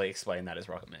overly explain that as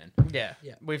Rocket Man. Yeah,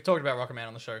 Yeah. We've talked about Rocket Man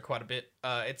on the show quite a bit.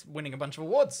 It's winning a bunch of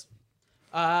awards.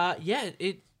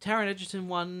 Taron Egerton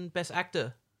won Best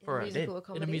Actor for it. Musical or In a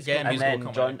comedy? musical. Yeah, And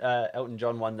musical then comedy. Elton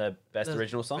John won the best The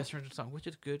original song. Best original song, which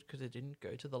is good because it didn't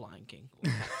go to The Lion King.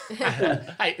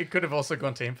 Hey, it could have also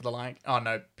gone to him for the Lion. Oh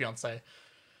no, Beyonce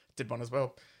did one as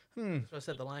well. So I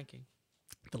said The Lion King.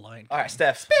 The Lion. All right,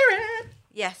 Steph.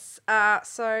 Yes.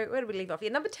 So where did we leave off? Yeah,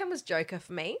 number 10 was Joker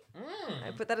for me.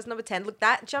 I put that as number 10. Look,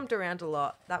 that jumped around a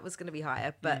lot. That was going to be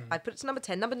higher, but I put it to number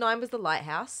 10. Number 9 was The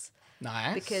Lighthouse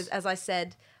Nice. because, as I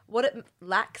said, what it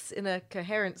lacks in a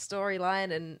coherent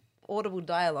storyline and audible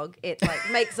dialogue, it like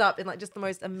makes up in like just the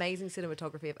most amazing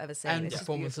cinematography I've ever seen. And It's just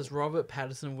performances. beautiful. Robert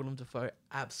Pattinson and Willem Dafoe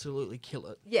absolutely kill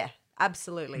it. Yeah,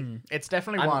 absolutely. It's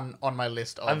definitely one on my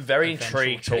list. Of I'm very eventual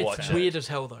intrigued to check watch outs. it. Weird as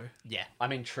hell though. Yeah,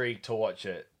 I'm intrigued to watch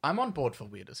it. I'm on board for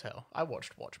weird as hell. I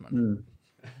watched Watchmen.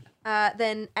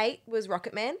 Then 8 was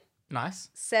Rocket Man. Nice.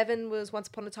 7 was Once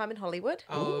Upon a Time in Hollywood.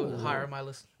 Oh, higher on my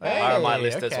list. Higher on my Hey,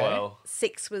 list as okay. well.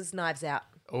 6 was Knives Out.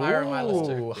 Higher on my list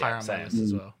too. Ooh, higher Yeah, on my same. list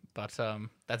as well. But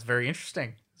that's very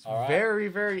interesting. It's right. very,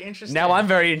 very interesting. Now I'm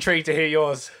very intrigued to hear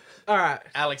yours. All right.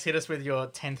 Alex, hit us with your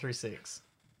 10 through 6.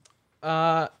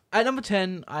 At number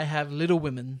 10, I have Little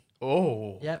Women.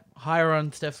 Oh, Yep, higher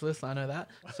on Steph's list. I know that.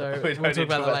 So We we'll don't talk need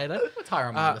about to- that later. it's higher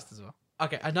on my list as well.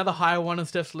 Okay, another higher one on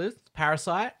Steph's list.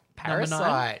 Parasite. Number 9.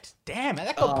 Parasite. Damn,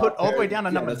 that got put all the way down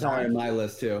to number That's higher 9. on my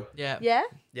list too. Yeah. Yeah?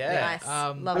 Yeah. Nice.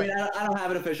 Love I mean, it. I don't have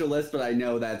an official list, but I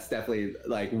know that's definitely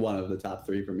like one of the top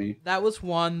 3 for me. That was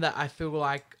one that I feel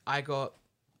like I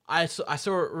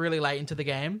saw it really late into the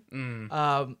game. And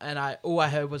all I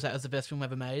heard was that it was the best film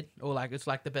ever made, or like it's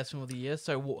like the best film of the year.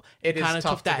 So It is kind of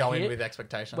tough took that to go hit, in with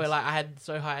expectations. where like I had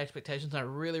so high expectations, and I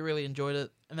really, really enjoyed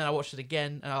it. And then I watched it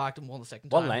again, and I liked it more the second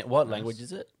time. What language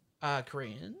is it?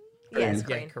 Korean. Yeah, it's Yeah,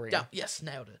 Korean. Korean. Yeah, yes,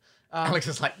 nailed it. Alex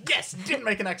is like, yes, didn't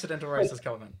make an accidental racist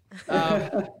comment.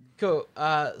 Cool.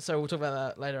 So we'll talk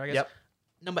about that later, I guess. Yep.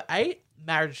 Number 8,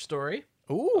 Marriage Story.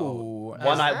 Ooh.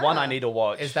 One I need to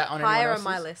watch. Is that on anyone Higher on else's?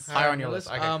 my list. Higher on your list.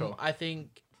 Okay, cool. I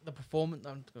think the performance.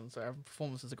 I'm going to say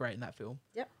performances are great in that film.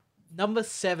 Yep. Number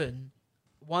 7,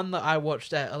 one that I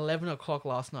watched at 11 o'clock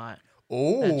last night.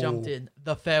 Ooh. That jumped in.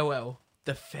 The Farewell,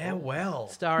 The Farewell.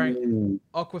 starring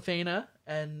Awkwafina,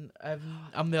 and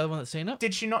I'm the other one that's seen it.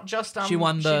 Did she not just She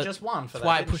won the. She just won for That's that.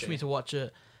 why it didn't pushed she? me to watch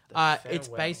it. It's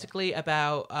Farewell. basically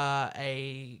about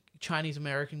a Chinese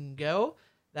American girl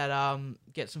that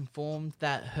gets informed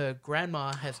that her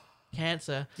grandma has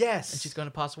cancer Yes. and she's going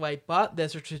to pass away. But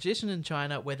there's a tradition in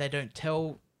China where they don't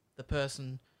tell the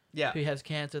person Yeah. who has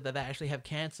cancer that they actually have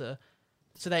cancer.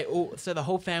 So the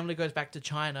whole family goes back to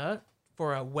China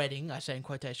for a wedding. I say in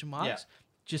quotation marks, Yeah.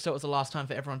 just so it was the last time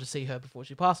for everyone to see her before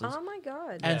she passes. Oh my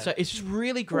god. And Yeah. so it's just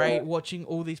really great watching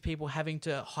all these people having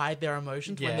to hide their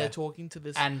emotions when Yeah. they're talking to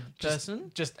this And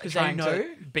person. just because trying they know.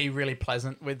 to be really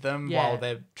pleasant with them Yeah. while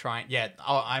they're trying. Yeah,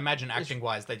 I imagine acting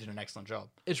wise, they did an excellent job.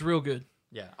 It's real good.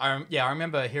 Yeah, I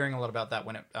remember hearing a lot about that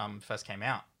when it first came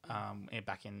out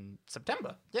back in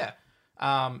September. Yeah,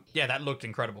 that looked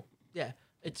incredible. Yeah,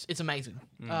 it's amazing.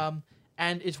 Mm.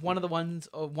 And it's one of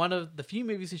the few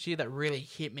movies this year that really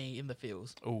hit me in the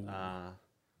feels. Ooh,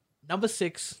 Number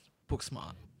 6,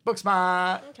 Booksmart.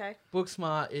 Booksmart. Okay.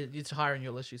 Booksmart it's higher on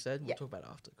your list. You said we'll Yeah. talk about it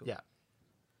after. Cool. Yeah.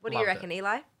 What do Loved you reckon,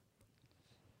 Eli?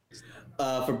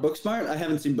 For Booksmart, I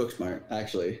haven't seen Booksmart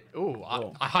actually. Ooh,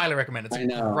 I highly recommend it. It's I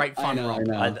know. a great fun I know. romp.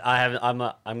 I know. I haven't.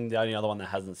 I'm the only other one that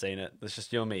hasn't seen it. It's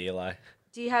just you and me, Eli.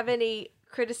 Do you have any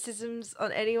criticisms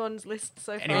on anyone's list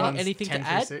so far? Anyone's anything to 10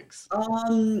 through add? 6?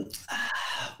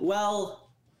 Well,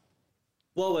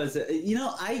 what was it? You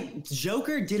know,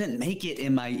 Joker didn't make it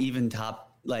in my even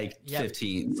top like Yep.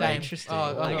 15. Same. Interesting.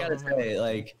 I gotta say,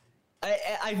 like,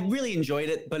 I really enjoyed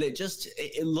it, but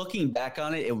looking back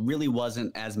on it, it really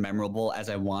wasn't as memorable as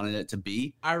I wanted it to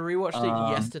be. I rewatched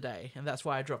it yesterday, and that's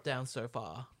why I dropped down so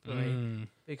far for me.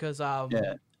 Because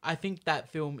Yeah. I think that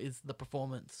film is the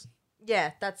performance.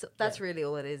 Yeah, that's really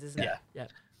all it is, isn't it? Yeah.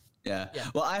 Yeah. Yeah.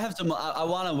 Well, I have some. I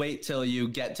want to wait till you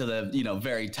get to the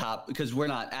very top because we're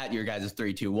not at your guys'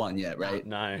 3, 2, 1 yet, right?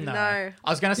 No. No. I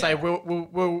was gonna say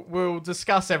we'll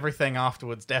discuss everything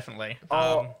afterwards, definitely.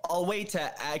 I'll wait to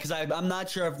add because I'm not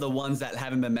sure if the ones that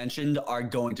haven't been mentioned are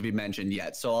going to be mentioned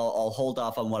yet. So I'll hold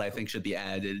off on what I think should be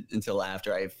added until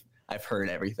after I've heard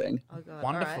everything. Oh god.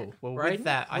 Wonderful. All right. Well, Brayden, with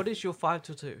that, what is your 5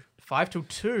 to 2? 5 to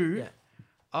 2? Yeah.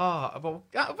 Oh, well,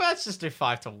 let's just do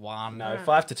 5 to 1. No,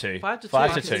 5 to 2. 5 to 2. 5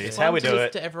 to because 2. it's It's how fun we to do listen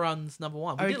it. To everyone's number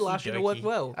 1. We did it last year. It Okie worked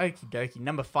well. Okie dokie.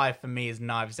 Number 5 for me is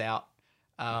Knives Out.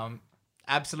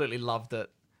 Absolutely loved it.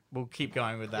 We'll keep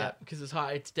going with Yeah, that. because it's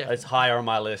high. It's definitely. It's higher on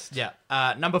my list. Yeah.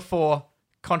 Number 4,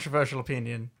 controversial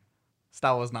opinion.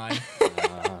 Star Wars 9.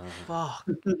 Fuck.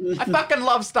 I fucking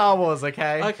love Star Wars,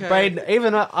 okay? Okay. Braden,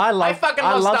 even I love fucking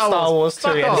love Star Star Wars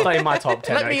Fuck too, and it's off. not in my top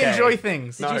 10. Let me okay? enjoy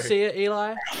things. Did you see it,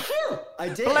 Eli? I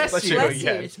did. Bless you. Bless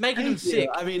Yeah. you. It's making him Thank you. sick.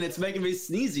 I mean, it's making me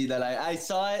sneezy that I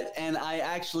saw it and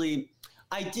I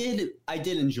did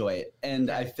enjoy it, and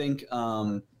I think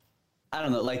I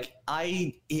don't know, like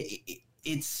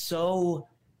it's so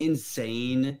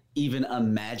insane even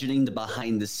imagining the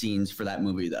behind the scenes for that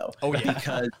movie though. Oh, yeah.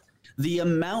 Because the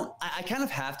amount I kind of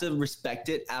have to respect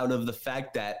it out of the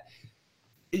fact that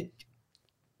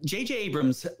J.J.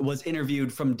 Abrams was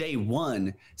interviewed from day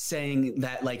one saying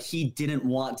that like he didn't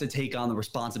want to take on the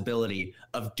responsibility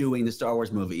of doing the Star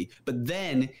Wars movie. But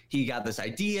then he got this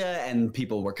idea and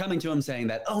people were coming to him saying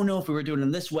that, oh no, if we were doing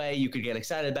it this way, you could get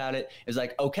excited about it. It's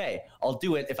like, okay, I'll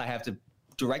do it if I have to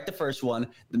direct the first one,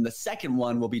 then the second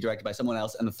one will be directed by someone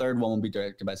else, and the third one will be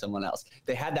directed by someone else.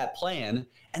 They had that plan,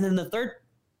 and then the third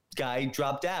guy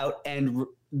dropped out, and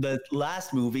the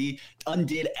last movie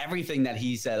undid everything that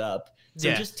he set up. So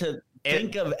Yeah. just to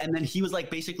think of, and then he was like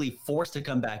basically forced to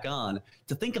come back on,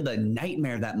 to think of the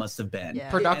nightmare that must have been. Yeah.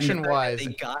 Production-wise, They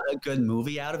got a good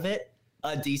movie out of it,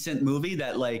 a decent movie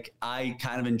that like I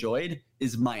kind of enjoyed,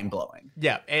 is mind-blowing.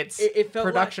 yeah, it's It felt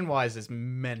production-wise is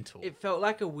mental. It felt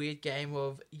like a weird game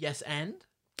of yes and.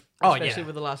 Oh, Especially yeah.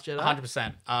 with The Last Jedi.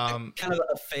 100%. Kind of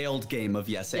a failed game of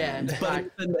yes Yeah, and,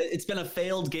 like- but it's been a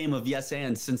failed game of yes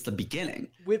and since the beginning.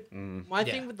 With Mm. my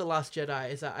Yeah. thing with The Last Jedi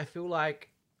is that I feel like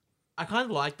I kind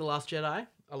of like The Last Jedi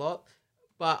a lot,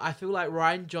 but I feel like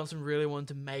Rian Johnson really wanted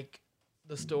to make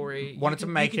the story. Wanted to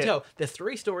make you can it- tell there's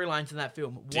 3 storylines in that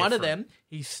film. One of them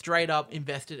he straight up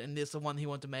invested in. This the one he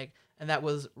wanted to make, and that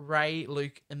was Rey,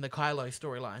 Luke, and the Kylo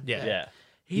storyline. Yeah. Yeah.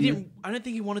 He didn't. I don't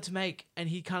think he wanted to make, and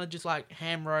he kind of just like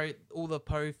ham wrote all the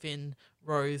Poe, Finn,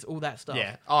 Rose, all that stuff.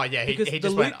 Yeah. Oh yeah. He Because he the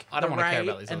just Luke, went. I don't the want to care Rey,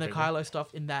 about these and the other people. Kylo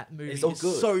stuff in that movie It's all is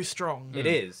good. so strong. It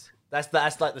is.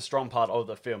 That's like the strong part of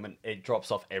the film, and it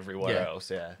drops off everywhere Yeah. else.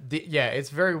 Yeah. Yeah, it's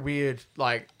very weird.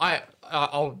 Like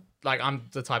I'll like I'm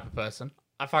the type of person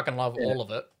I fucking love all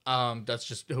of it. That's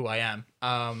just who I am.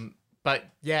 But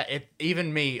yeah,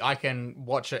 even me, I can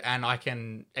watch it and I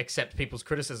can accept people's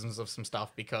criticisms of some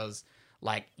stuff because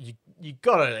like you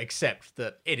gotta accept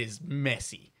that it is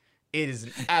messy. It is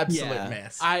an absolute Yeah.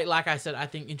 mess. I said, I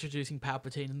think introducing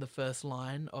Palpatine in the first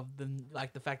line of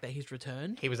the fact that he's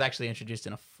returned, He was actually introduced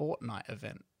in a Fortnite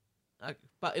event.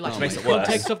 but like Which makes in it the worse.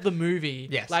 context of the movie,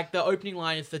 Yes. like the opening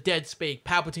line is the dead speak.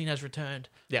 Palpatine has returned.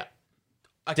 Yeah,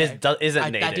 Okay, Isn't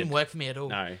that needed. didn't work for me at all.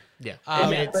 No. yeah. I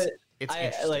mean, It's I,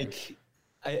 interesting. like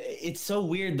it's so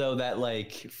weird though that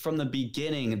like from the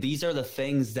beginning these are the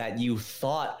things that you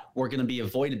thought were going to be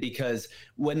avoided, because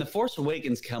when The Force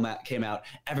Awakens came out,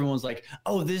 everyone was like,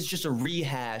 oh, this is just a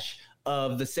rehash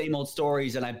of the same old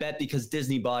stories, and I bet because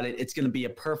Disney bought it, it's going to be a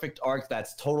perfect arc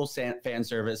that's total fan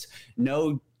service,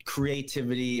 no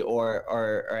creativity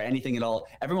or anything at all.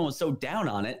 Everyone was so down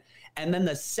on it, and then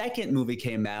the second movie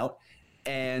came out,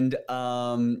 and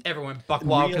everyone buck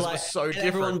wild because it was realized- so and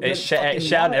everyone different. It went sh- it fucking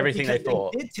shouted wild everything they because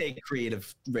thought. did take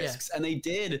creative risks, and they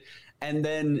did, and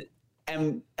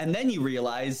then you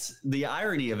realize the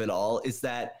irony of it all is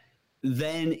that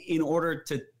then in order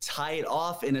to tie it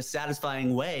off in a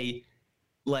satisfying way,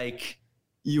 like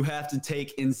you have to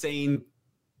take insane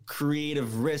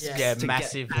creative risks Yeah, to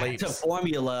massive get back leaps. to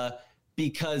formula,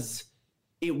 because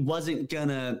it wasn't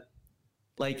gonna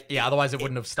like Yeah, otherwise it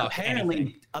wouldn't have stuck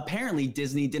anything. apparently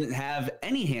Disney didn't have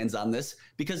any hands on this,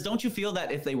 because don't you feel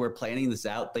that if they were planning this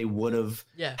out, they would have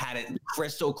Yeah. had it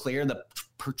crystal clear, the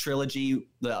trilogy,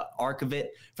 the arc of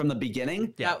it from the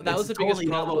beginning? Yeah, that was It's the biggest totally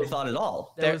not what we problem. thought at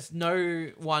all. There was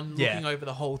no one Yeah. looking over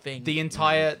the whole thing. The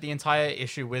entire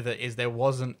issue with it is there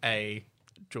wasn't a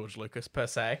George Lucas per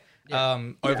se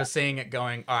overseeing it,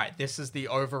 going, all right, this is the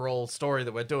overall story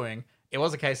that we're doing. It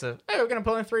was a case of, hey, we're going to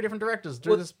pull in 3 different directors,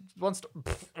 do this one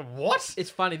what? It's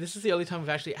funny. This is the only time we've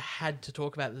actually had to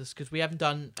talk about this because we haven't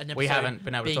done an episode. We haven't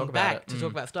been able to being talk about back it. to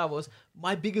talk about Star Wars.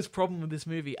 My biggest problem with this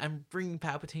movie and bringing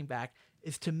Palpatine back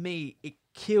is, to me, it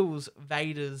kills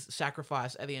Vader's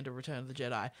sacrifice at the end of Return of the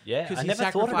Jedi. Yeah, because I he never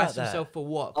thought about sacrificed that. himself for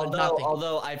what? For nothing.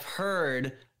 Although I've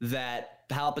heard that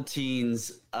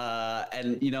Palpatine's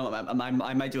and you know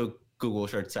I might do a Google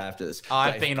search after this.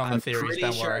 I've but been on the I'm theories, pretty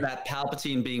don't sure worry. that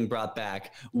Palpatine being brought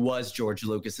back was George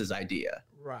Lucas's idea.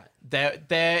 Right.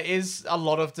 There is a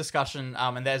lot of discussion,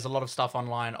 and there's a lot of stuff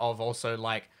online of also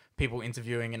like people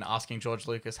interviewing and asking George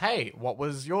Lucas, hey, what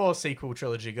was your sequel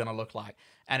trilogy gonna look like?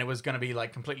 And it was gonna be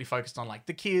like completely focused on like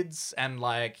the kids and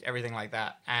like everything like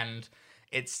that. And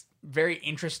it's very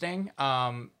interesting.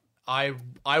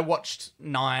 I watched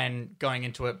 9 going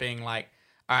into it being like,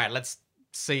 all right, let's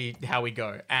see how we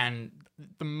go. And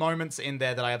the moments in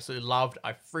there that I absolutely loved,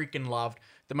 I freaking loved.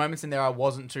 The moments in there I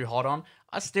wasn't too hot on,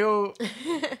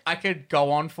 I could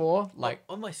go on for. Like,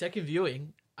 On my second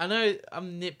viewing, I know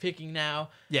I'm nitpicking now.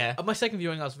 yeah, On my second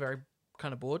viewing, I was very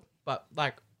kind of bored, but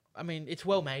like, I mean, it's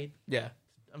well made. yeah.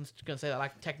 I'm just gonna say that,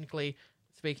 like, technically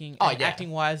speaking, Oh, and yeah.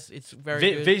 acting wise, it's very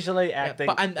good. Visually Yeah, acting.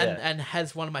 but and yeah.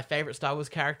 has one of my favorite Star Wars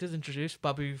characters introduced,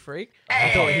 Babu Freak. I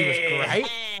thought he was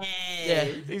great. Yeah,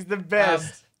 He's the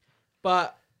best.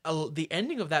 but the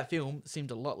ending of that film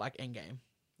seemed a lot like Endgame,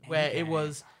 where it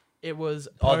was Oh,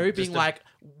 Poe just being a- like,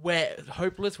 "Where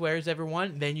hopeless? Where is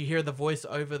everyone?" Then you hear the voice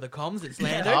over the comms. It's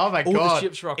Lando. Oh my all god, the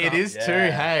ships rock it up. is too.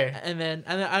 Yeah. Hey, And then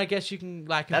I guess you can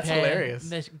like compare. That's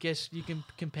hilarious. I guess you can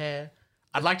compare.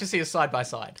 I'd like to see a side by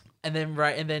side. And then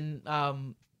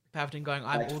Palpatine going,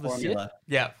 "I'm Like all the Sith," formula.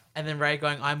 Yeah. and then Rey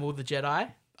going, "I'm all the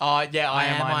Jedi." Oh yeah, I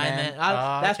am Iron Man.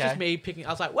 That's okay. just me picking. I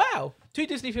was like, "Wow, 2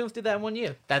 Disney films did that in 1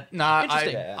 year." That no,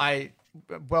 Interesting.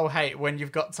 well, hey, when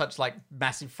you've got such like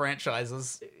massive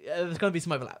franchises, There's gonna be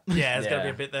some overlap. yeah, there's gonna be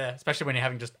Yeah. a bit there, especially when you're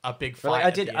having just a big fight. But, like,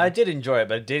 at the I end. did enjoy it,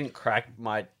 but it didn't crack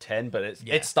my 10. But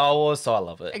Yeah. it's Star Wars, so I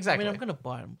love it. I Exactly. mean, I'm gonna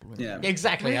buy them. Yeah.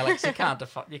 Exactly, Alex. You can't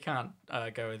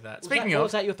go with that. Speaking was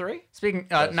of, that your 3?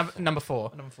 number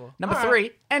 4. Number 4. Number All 3,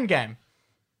 right. Endgame.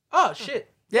 Oh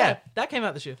shit. Yeah. that came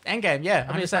out this year. Endgame, yeah,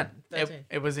 I mean, 100%. it's like 13.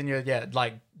 It was in your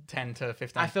like 10 to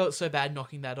 15. I felt so bad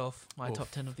knocking that off my Oof.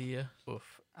 top 10 of the year.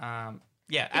 Oof.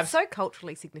 Yeah, It's so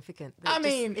culturally significant. that I it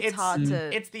mean, it's hard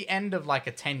to. It's the end of like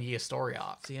a 10-year story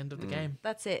arc. It's the end of the game.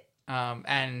 That's it.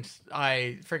 And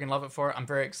I freaking love it for it. I'm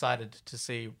very excited to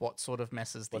see what sort of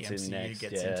messes the What's in MCU next,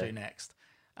 gets yeah. into next.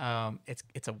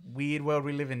 It's a weird world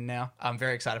we live in now. I'm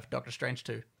very excited for Doctor Strange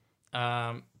too.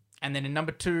 And then in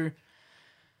number 2,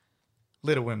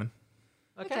 Little Women.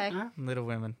 Okay. Little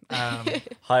Women.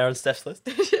 Higher on Steph's list.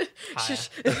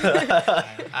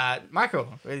 Michael,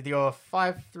 with your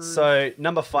 5 through So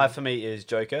number 5 for me is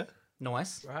Joker.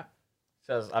 nice. Right.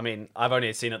 So, I mean, I've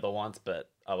only seen it the once, but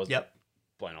I was Yep.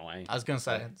 blown away. I was gonna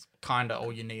say it's kind of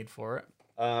all you need for it.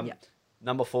 Yep.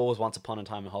 Number 4 was Once Upon a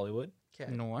Time in Hollywood.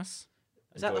 Okay. Nice.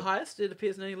 Is that the Enjoyed- highest? It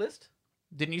appears in any list?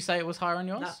 Didn't you say it was higher on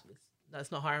yours? No,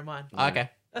 that's not higher in mine. Okay.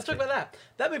 Let's talk about that.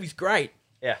 That movie's great.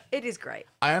 Yeah. It is great.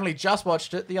 I only just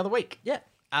watched it the other week. Yeah.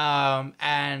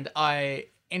 And I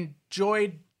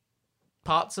enjoyed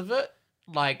parts of it.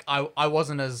 Like I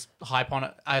wasn't as hype on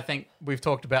it. I think we've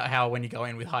talked about how when you go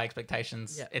in with high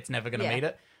expectations, Yeah. it's never going to Yeah. meet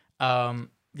it.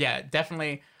 Yeah,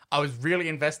 definitely. I was really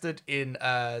invested in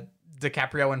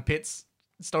DiCaprio and Pitt's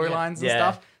storylines and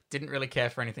Yeah. stuff. Didn't really care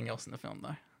for anything else in the film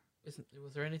though.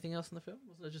 Was there anything else in the film?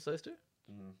 Wasn't it just those two?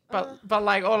 But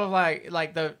like all of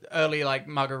like the early like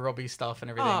Margot Robbie stuff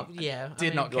and everything. Oh, yeah.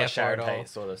 Did not care Like for Sharon it all. Tate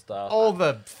sort of stuff. All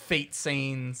the feet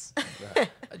scenes,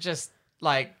 just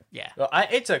like yeah. Well,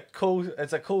 it's a cool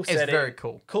setting. very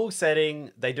cool. Cool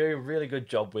setting. They do a really good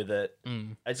job with it.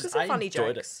 I just some I funny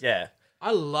enjoyed jokes. it. Yeah.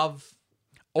 I love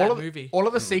all that of movie. all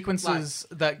of the sequences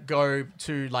that go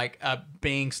to like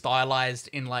being stylized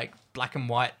in like black and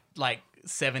white like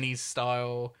 70s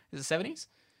style. Is it 70s?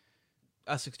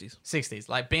 60s. 60s,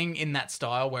 like being in that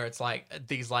style where it's like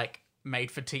these like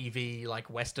made for TV like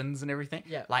westerns and everything.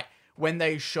 Yeah. Like when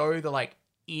they show the like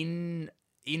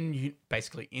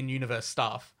basically in universe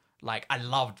stuff, like I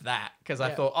loved that because I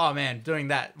Yeah. thought, oh man, doing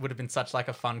that would have been such like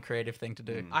a fun creative thing to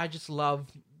do. I just love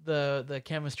the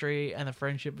chemistry and the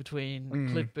friendship between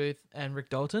Cliff Booth and Rick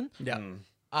Dalton. Yeah.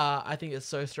 I think it's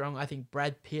so strong. I think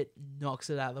Brad Pitt knocks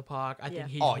it out of the park. I Yeah. think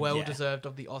he's Oh, well yeah. deserved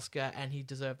of the Oscar, and he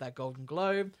deserved that Golden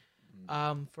Globe.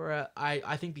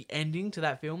 I think the ending to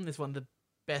that film is one of the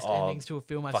best Oh, endings to a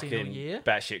film I've seen all Fucking year.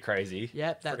 batshit crazy.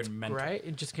 Yeah, that's Friggin' mental. great.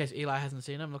 And just in case Eli hasn't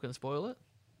seen it, I'm not going to spoil it.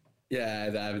 Yeah,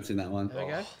 I haven't seen that one. There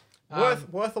we go.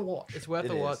 Worth a watch. It's worth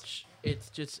It a is. watch.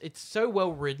 It's so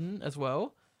well written as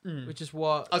well, which is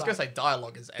what I was gonna say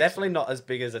dialogue is Definitely not as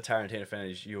big as a Tarantino fan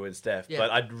as you and Steph, Yeah.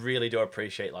 but I really do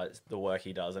appreciate like the work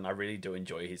he does, and I really do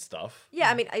enjoy his stuff. Yeah,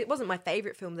 I mean, it wasn't my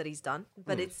favorite film that he's done,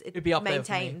 but it It'd be up there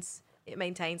for me. maintains. It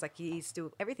maintains like he's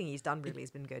still everything he's done really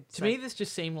has been good. To me, this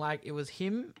just seemed like it was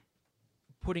him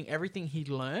putting everything he'd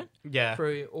learned Yeah.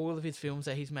 through all of his films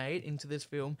that he's made into this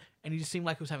film, and he just seemed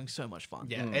like he was having so much fun.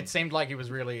 Yeah, it seemed like he was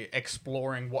really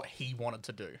exploring what he wanted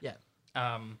to do. Yeah.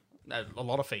 A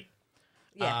lot of feet.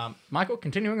 Yeah. Michael,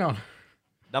 continuing on.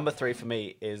 Number 3 for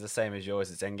me is the same as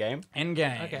yours. It's Endgame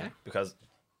Endgame. Okay. because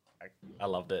I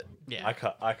loved it. Yeah.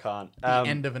 I can't. The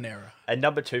end of an era. And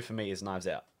number 2 for me is Knives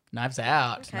Out. Knives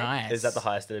Out. Okay. Nice. Is that the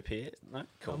highest it appeared? No.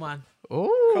 Cool. Come on.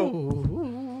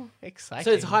 Ooh, exciting.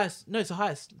 So it's the highest. No, it's the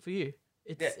highest for you.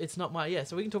 It's Yeah. it's not my yeah.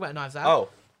 So we can talk about Knives Out. Oh,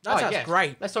 Knives Out's yeah.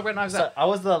 great. Let's talk about Knives so Out. I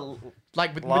was the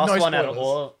Like with last no one out of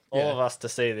spoilers. all Yeah. of us to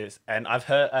see this, and I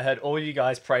heard all you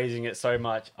guys praising it so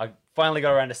much. I finally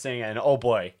got around to seeing it, and oh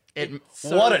boy,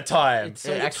 what a time! It's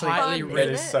so It actually- tightly Fun, It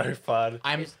written. is so fun.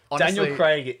 I'm Daniel honestly,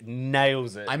 Craig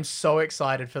nails it. I'm so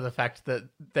excited for the fact that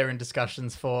they're in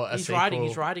discussions for a He's sequel.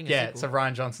 writing a yeah, sequel. so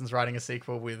Ryan Johnson's writing a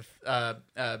sequel with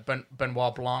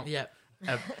Benoit Blanc. Yeah.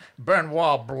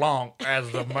 Benoit Blanc as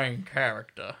the main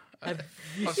character.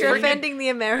 You're offending the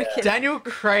American. Daniel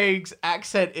Craig's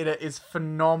accent in it is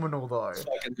phenomenal, though.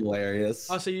 Fucking hilarious.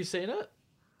 Oh, so you've seen it?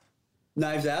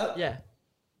 Knives Out? Yeah.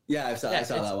 Yeah, I saw Yeah,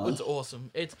 that one. it's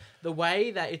awesome. It's the way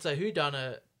that it's a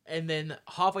whodunit, and then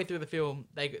halfway through the film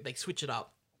they switch it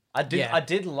up. I Yeah.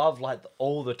 did love like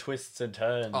all the twists and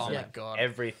turns. Oh and my God.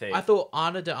 everything. I thought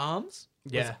Anna de Armas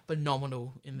was Yeah.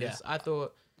 phenomenal in this. I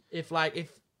thought if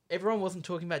everyone wasn't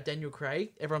talking about Daniel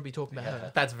Craig, everyone would be talking about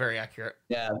her. That's very accurate.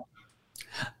 Yeah.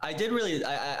 I did really.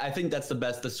 I think that's the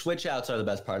best. The switch outs are the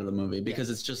best part of the movie because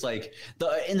it's just like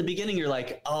in the beginning you're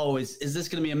like, oh, is this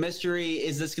going to be a mystery?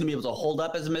 Is this going to be able to hold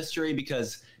up as a mystery?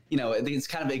 Because I think it's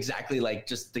kind of exactly like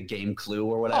just the game Clue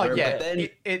or whatever. Oh, yeah. But then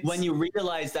It's- when you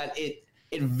realize that it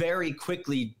very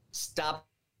quickly stops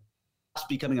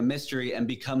becoming a mystery and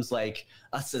becomes like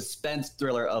a suspense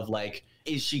thriller of like,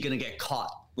 is she going to get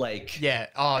caught? Like, Yeah.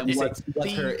 Oh, and you see,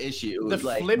 what's her issue? The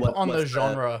Like, flip on the what's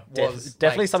genre was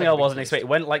definitely like, something such a I big wasn't twist. expecting.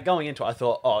 When like going into it, I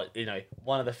thought, oh,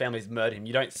 one of the families murdered him.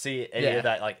 You don't see any Yeah. of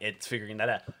that. Like it's figuring that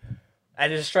out.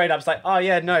 And it's straight up, it's like, oh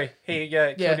yeah, no, he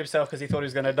killed himself because he thought he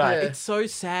was going to die. Yeah. It's so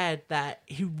sad that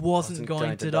he wasn't going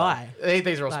going to to die.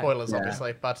 These are all Like- spoilers, Yeah.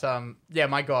 obviously, but yeah,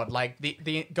 my God, like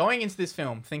the going into this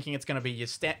film thinking it's going to be your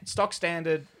stock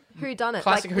standard Who done it?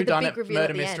 classic like, with the big whodunit reveal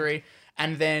murder at the end. mystery,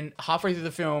 and then halfway through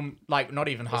the film, like not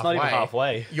even not even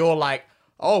halfway. you're like,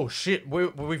 oh shit,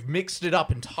 we've mixed it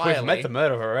up entirely. We've met the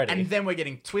murderer already. and then we're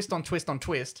getting twist on twist on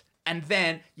twist, and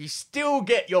then you still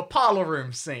get your parlor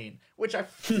room scene, which I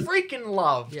freaking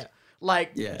loved. Yeah.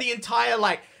 Like Yeah. the entire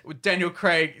when Daniel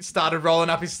Craig started rolling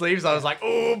up his sleeves, I was like,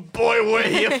 oh boy, we're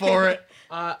here for it.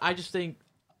 I think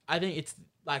it's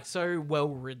like so well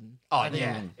written. Oh, I think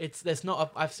yeah. there's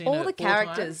not. I've seen All it the 4 times.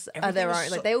 characters are Everything their is own.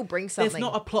 so- Like they all bring something. There's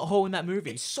not a plot hole in that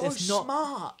movie. It's so There's not,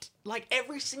 smart. Like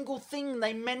every single thing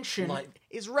they mention Like-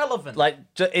 is relevant. Like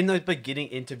in those beginning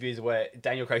interviews where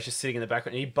Daniel Craig's just sitting in the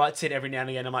background and he butts in every now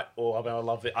and again. I'm like, oh, I'm gonna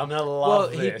love it. I'm gonna Well,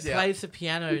 love he this. plays the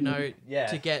piano note Yeah.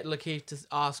 to get Lakeith to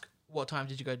ask what time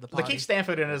did you go to the party. Lakeith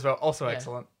Stanfield in it as well, also Yeah.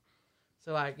 excellent.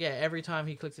 So like, yeah, every time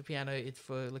he clicks the piano, it's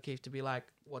for Lakeith to be like,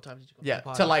 what time did you go Yeah, to the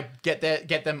party? to like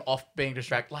get them off being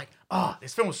distracted. Like,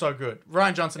 this film was so good.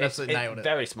 Ryan Johnson absolutely nailed it.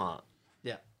 Very smart.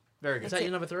 Yeah, very good. Is that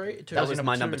your number 3? That was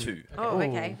my number 2. Oh,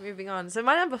 okay. Moving on. So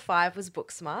my number 5 was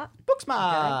Booksmart.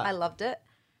 Booksmart. I loved it.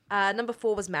 Number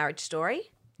 4 was Marriage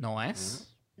Story. Nice,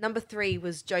 Number 3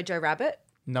 was Jojo Rabbit.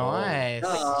 nice.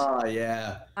 Oh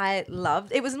yeah. I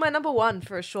loved. It was my number 1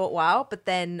 for a short while, but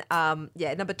then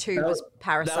number 2 was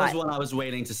Parasite. That was one I was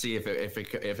waiting to see if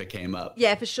it came up.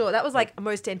 Yeah, for sure. That was like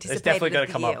most anticipated definitely of gonna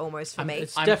the come year up. almost for me.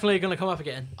 It's I'm- definitely going to come up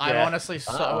again. I'm Yeah. honestly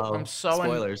Uh-oh. I'm so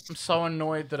Spoilers. I'm so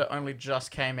annoyed that it only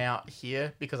just came out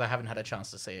here because I haven't had a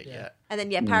chance to see it Yeah. yet. And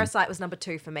then Parasite was number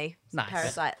 2 for me. So Nice.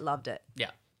 Parasite, loved it.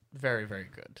 Yeah, very very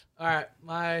good. All right,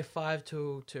 my 5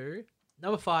 to 2.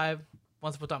 Number 5,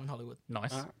 Once Upon a Time in Hollywood.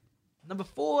 Nice. Number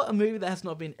 4, a movie that has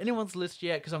not been anyone's list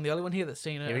yet because I'm the only one here that's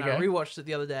seen it. Here we And I go. rewatched it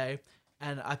the other day,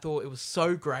 and I thought it was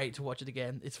so great to watch it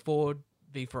again. It's Ford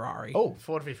v Ferrari. Oh,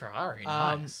 Ford v Ferrari.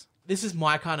 Um, Nice. This is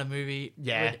my kind of movie.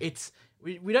 Yeah. It's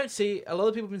we don't see a lot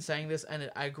of people have been saying this, and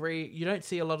I agree. You don't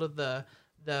see a lot of the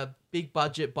big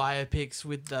budget biopics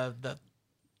with the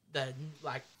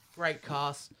like great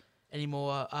cast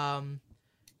anymore.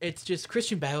 It's just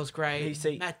Christian Bale's great. You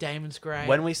see, Matt Damon's great.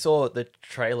 When we saw the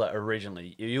trailer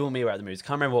originally, you and me were at the movies.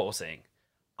 Can't remember what we were seeing.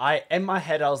 In my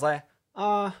head, I was like,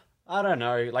 I don't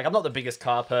know. Like, I'm not the biggest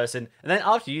car person. And then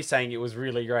after you saying it was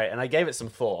really great, and I gave it some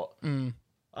thought. I'm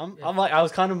like, I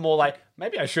was kind of more like,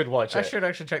 maybe I should watch it. I should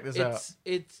actually check this out.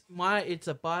 it's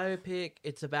a biopic.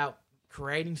 It's about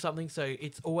creating something. So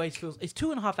it's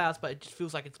 2.5 hours, but it just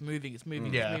feels like it's moving. It's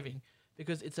moving. Yeah. It's moving.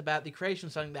 Because it's about the creation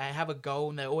of something. They have a goal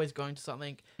and they're always going to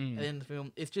something. And then the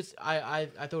film, it's just I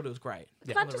thought it was great.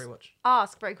 Can I On the just rewatch.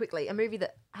 ask very quickly, a movie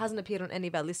that hasn't appeared on any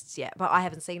of our lists yet, but I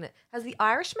haven't seen it. Has The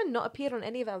Irishman not appeared on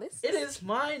any of our lists? It is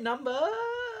my number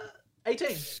 18.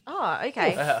 Oh,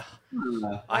 okay.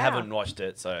 I haven't watched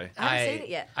it, so I haven't seen it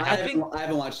yet. I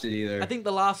haven't watched it either. I think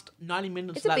the last 90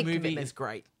 minutes It's of a that big movie commitment. is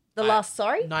great. The last,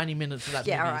 sorry? 90 minutes of that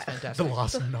Yeah, movie alright. is fantastic. The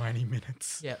last 90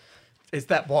 minutes. Yeah. Is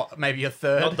that what? Maybe a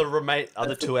third? not the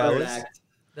other 2 Third hours. act.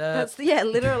 That's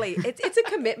literally. It's a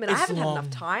commitment. I It's haven't had long. enough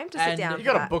time to sit And down. You for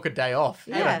got to that. book a day off.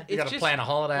 You Yeah. gotta- you It's got to just, plan a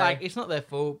holiday. Like, it's not their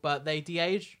fault, but they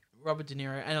de-aged Robert De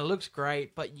Niro, and it looks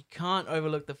great, but you can't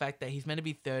overlook the fact that he's meant to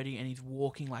be 30 and he's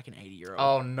walking like an 80-year-old.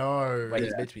 oh no. Wait,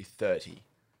 he's meant to be 30.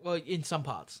 Well, in some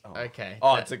parts. Okay.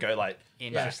 Oh, That- it's a go like.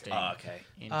 interesting. Oh, okay.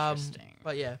 Interesting.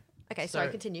 But yeah. Okay, sorry,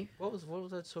 So- continue. What was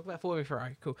I to talk about? Ford v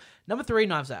Ferrari. Cool. Number 3,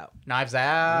 Knives Out. Knives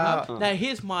Out. Now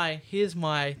here's my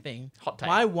thing. Hot take.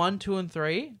 My 1, 2, and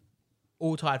 3,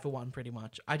 all tied for 1 pretty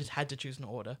much. I just had to choose an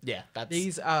order. Yeah, that's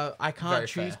These are I can't very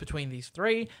choose fair. between these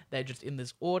 3. They're just in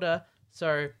this order.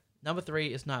 So number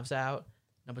 3 is Knives Out.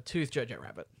 Number 2 is Jojo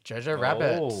Rabbit. Jojo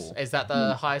Rabbit. Oh. Is that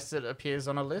the highest that appears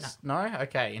on a list? No.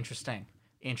 Okay. Interesting.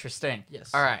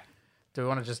 Yes. All right. Do we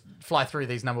want to just fly through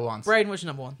these number ones? Braden, what's your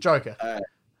number 1? Joker.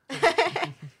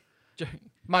 Jo-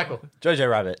 Michael. Jojo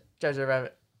Rabbit. Jojo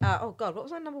Rabbit. Oh God, what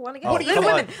was my number 1 again? What are you- Little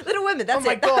come Women. Little Women. That's Oh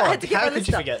my it. God, I had to get how my could list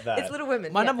you up. forget that? It's Little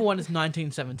Women. My yeah. number 1 is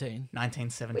 1917.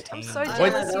 1917. I'm so I-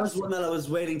 jealous. that was one that I was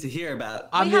waiting to hear about.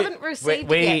 I'm We here- haven't received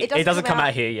We, it yet. it doesn't come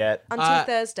out here yet. until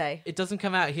Thursday. It doesn't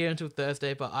come out here until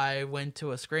Thursday, but I went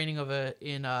to a screening of it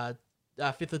in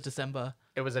 5th of December.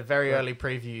 It was a very early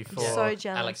preview for so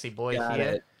jealous. Alexi Boy Got here.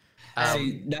 it.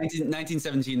 See,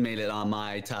 1917 made it on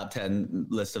my top 10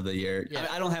 list of the year. Yeah.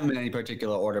 I don't have them in any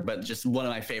particular order, but just one of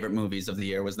my favorite movies of the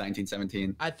year was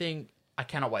 1917. I think I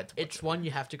cannot wait to watch it's one you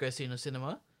have to go see in a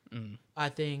cinema. I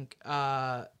think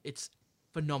it's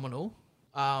phenomenal.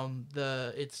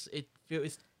 It's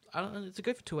I don't know. It's a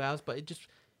good for 2 hours, but it just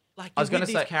like I was you're gonna with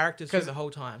these say, characters through 'cause the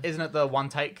whole time. Isn't it the one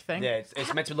take thing? Yeah,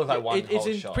 it's meant to look like one It's whole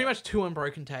in shot. pretty much 2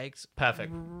 unbroken takes.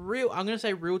 Perfect. I'm gonna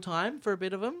say real time for a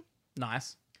bit of them.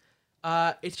 Nice.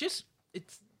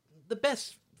 It's the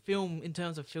best film in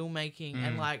terms of filmmaking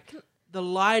and like the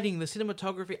lighting, the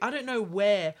cinematography. I don't know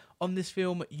where on this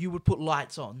film you would put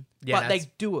lights on, Yeah, but they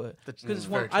that's- do it that's because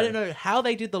very I don't true. know how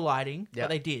they did the lighting, Yeah. but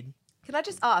they did. Can I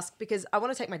just ask, because I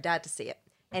want to take my dad to see it.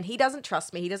 And he doesn't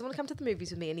trust me. He doesn't want to come to the movies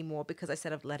with me anymore because I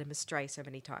said I've led him astray so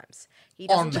many times. He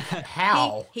On doesn't.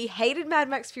 how? He hated Mad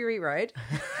Max Fury Road.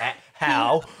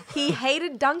 How? He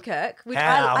hated Dunkirk, which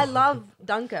How? I love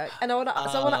Dunkirk, and I want to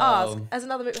ask as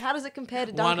another movie, how does it compare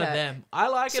to Dunkirk? One of them. I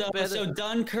like it better. So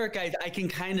Dunkirk, I can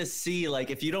kind of see,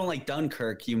 like, if you don't like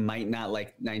Dunkirk, you might not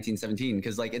like 1917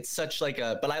 because like it's such like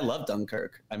a. But I love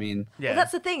Dunkirk. I mean, Yeah. Well,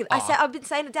 that's the thing. I've been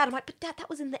saying to Dad, I'm like, but Dad, that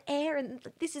was in the air, and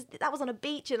that was on a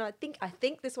beach, and I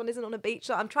think this one isn't on a beach.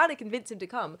 So I'm trying to convince him to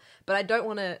come, but I don't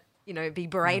want to, be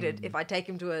berated if I take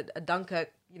him to a Dunkirk,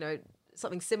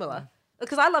 something similar.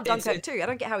 Because I love Dunkirk too. I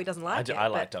don't get how he doesn't like it. I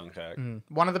like but- Dunkirk.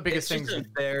 One of the biggest it's just things.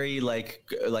 a very like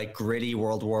gritty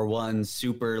World War One,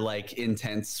 super like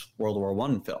intense World War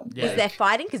One film. Yeah. Was there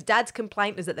fighting? Because Dad's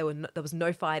complaint is that there was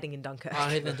no fighting in Dunkirk. Oh,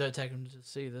 then don't take him to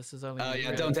see this. Is only.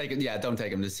 Yeah, don't take him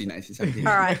to see 1917.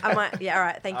 All right, I might. Yeah, all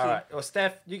right. Thank All you. right. Well,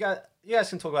 Steph, you guys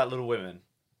can talk about Little Women.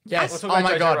 Yes. We'll talk Oh about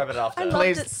my Jojo god. Rabbit after. I loved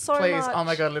Please, it so please. much. Oh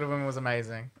my god, Little Women was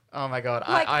amazing. Oh my god.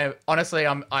 Like- I honestly,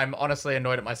 I'm honestly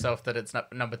annoyed at myself that it's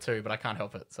number 2, but I can't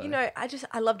help it. So.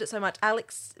 I loved it so much.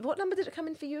 Alex, what number did it come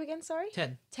in for you again? Sorry.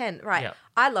 10. 10. Right. Yeah.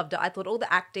 I loved it. I thought all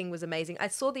the acting was amazing. I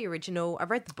saw the original. I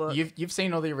read the book. You've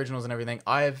seen all the originals and everything.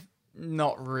 I've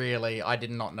not really. I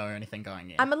did not know anything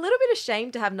going in. I'm a little bit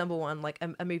ashamed to have number one, like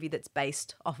a movie that's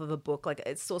based off of a book, like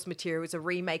it's source material, it's a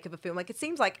remake of a film. Like it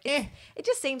seems like it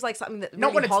just seems like something that not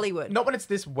really when it's Hollywood. Not when it's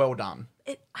this well done.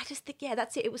 I just think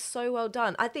that's it. It was so well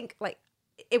done. I think like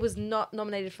it was not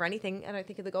nominated for anything. I don't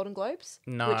think at the Golden Globes.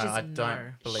 No, which is I don't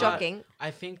No. believe shocking. it.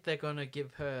 I think they're gonna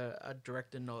give her a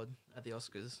director nod at the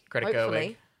Oscars. Greta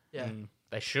Hopefully. Gerwig. Yeah.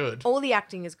 They should. All the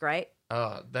acting is great.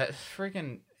 Oh, that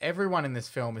freaking everyone in this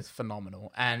film is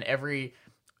phenomenal, and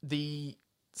the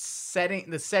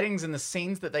settings and the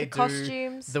scenes that they The do,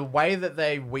 costumes. the way that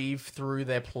they weave through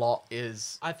their plot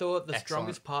is I thought the Excellent.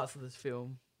 strongest parts of this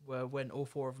film were when all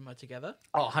four of them are together.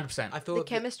 100%. I thought The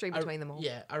chemistry between them all.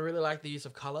 Yeah, I really like the use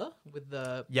of color with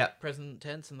the Yeah. present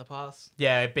tense and the past.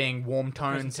 Yeah, being warm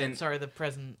Present tones in tense, sorry, the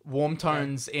present.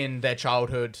 in their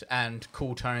childhood and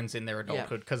cool tones in their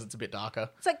adulthood because it's a bit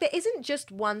darker. It's like there isn't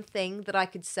just one thing that I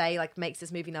could say like makes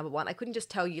this movie number one. I couldn't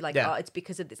just tell you like, Yeah. oh, it's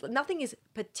because of this. Like, nothing is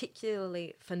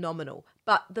particularly phenomenal,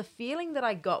 but the feeling that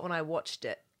I got when I watched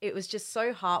it, it was just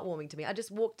so heartwarming to me. I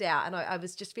just walked out and I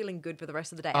was just feeling good for the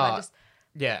rest of the day. And I just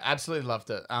Yeah, absolutely loved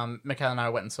it. Michaela and I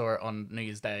went and saw it on New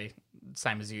Year's Day,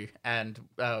 same as you. And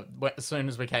as soon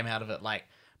as we came out of it, like,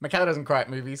 Michaela doesn't cry at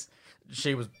movies.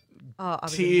 She was I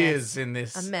was a tears mess. in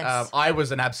this. A mess. I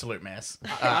was an absolute mess.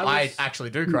 I actually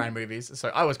do cry in movies, so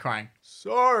I was crying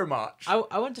so much.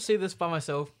 I went to see this by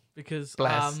myself because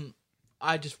Bless.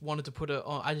 I just wanted to put it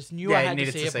on. I just knew Yeah, I you had to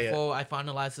needed see to it see it. before I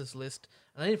finalized this list,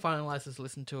 and I didn't finalize this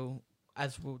list until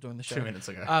as we were doing the show. 2 minutes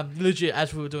ago. Legit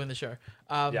as we were doing the show.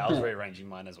 Yeah, I was rearranging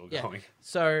mine as we were Yeah. going.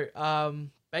 So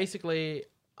basically,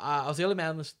 I was the only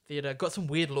man in this theater. Got some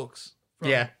weird looks. From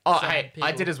Yeah. Oh, some hey, I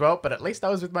people. did as well, but at least I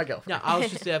was with my girlfriend. Yeah, I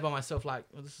was just there by myself, like,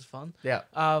 oh, this is fun. Yeah.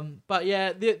 But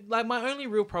yeah, my only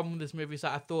real problem with this movie is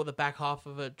that I thought the back half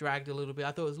of it dragged a little bit.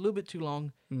 I thought it was a little bit too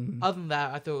long. Other than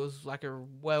that, I thought it was like it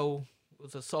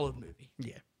was a solid movie.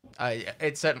 Yeah.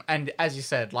 It's certain, and as you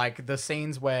said, like the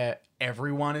scenes where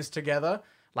everyone is together,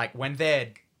 like when they're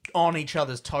on each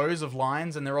other's toes of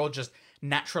lines and they're all just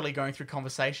naturally going through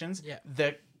conversations. Yeah.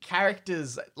 The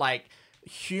characters, like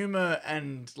humor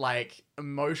and like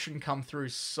emotion come through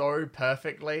so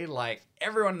perfectly. Like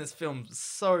everyone in this film is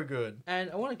so good.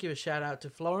 And I want to give a shout out to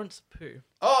Florence Pugh.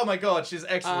 Oh my god, she's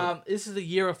excellent. This is the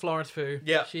year of Florence Pugh.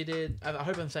 Yeah. She did. I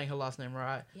hope I'm saying her last name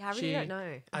right. yeah, I really don't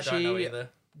know. I don't know she either.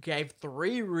 Gave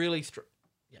three really strong.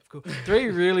 Yeah, cool. 3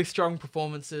 really strong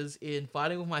performances in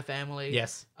Fighting with My Family.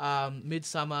 Yes.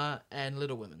 Midsummer and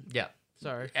Little Women. Yeah.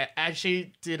 So And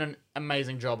she did an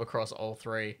amazing job across all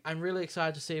 3. I'm really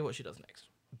excited to see what she does next.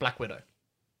 Black Widow.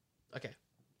 Okay.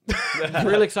 I'm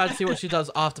really excited to see what she does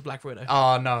after Black Widow.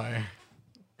 Oh no.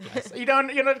 Bless. You're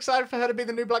not excited for her to be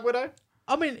the new Black Widow?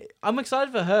 I mean, I'm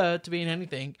excited for her to be in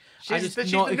anything. She's the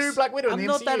new Black Widow in I'm the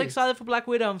not that MCU. excited for Black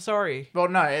Widow. I'm sorry. Well,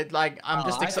 no, I'm just I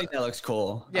excited. think that looks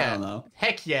cool. I Yeah. don't know.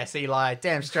 Heck yes, Eli.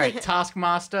 Damn straight.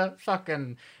 Taskmaster.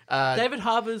 Fucking. David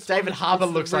Harbour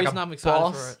looks like a I'm excited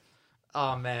boss. for it.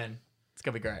 Oh man, it's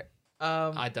gonna be great.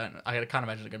 Um, I can't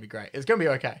imagine it's gonna be great. It's gonna be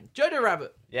okay. Jojo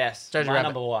Rabbit. Yes, Jojo my Rabbit,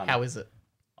 number one. How is it?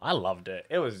 I loved it.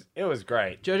 It was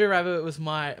great. Jojo Rabbit was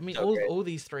my. I mean, Okay. all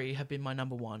these 3 have been my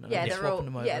number one. And Yeah, I'm they're swapping all.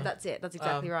 them over. Yeah, that's it. That's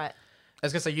exactly right. I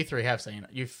was gonna say you 3 have seen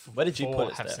it. Where did you 4 put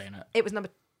it, have Steph? seen it. It was number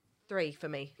 3 for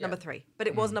me. Number 3, but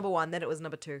it was number 1. Then it was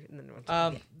number 2, and then number 2.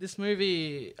 Yeah. This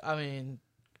movie. I mean,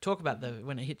 talk about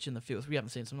when it hits you in the feels. We haven't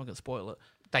seen, it, so I'm not gonna spoil it.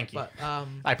 Thank you. But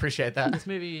I appreciate that. this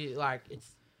movie, like,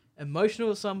 it's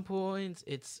emotional at some points.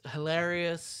 It's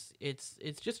hilarious. It's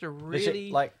just a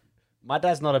really like. My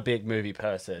dad's not a big movie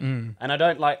person, and I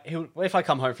don't like. If I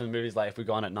come home from the movies, like if we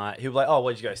go on at night, he'll be like, "Oh,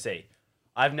 what'd you go see?"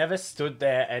 I've never stood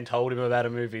there and told him about a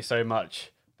movie so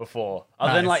much before,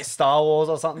 other than Nice. like Star Wars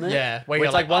or something. Yeah, where which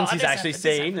you're like like, once "Oh, he's this actually happened, this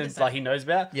seen happened, and this like he knows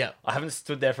about. Yeah. I haven't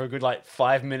stood there for a good like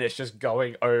 5 minutes just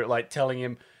going like telling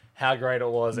him how great it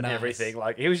was and Nice. everything.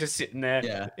 Like he was just sitting there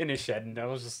Yeah. in his shed, and I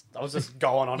was just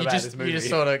going on about this movie. You just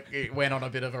sort of went on a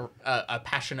bit of a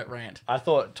passionate rant. I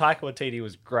thought Taika Waititi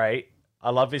was great. I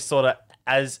love his sort of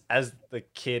as the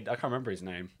kid. I can't remember his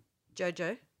name.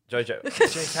 Jojo. Jojo.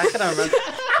 Jeez, how can I remember?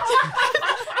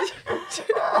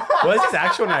 What's his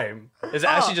actual name? Is it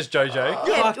actually just Jojo?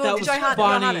 Yeah, Fuck, that was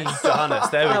funny. Johannes. Johannes.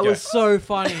 There we that go. was so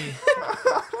funny.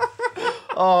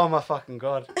 Oh my fucking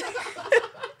god.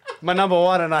 My number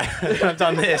one, and I've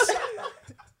done this.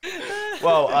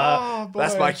 Well,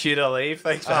 that's my cue to leave.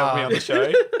 Thanks for having me on the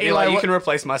show. Eli, you what- can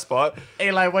replace my spot.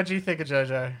 Eli, what do you think of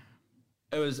JoJo?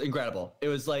 It was incredible. It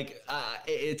was like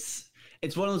it's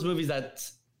one of those movies that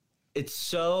it's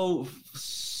so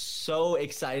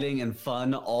exciting and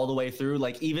fun all the way through.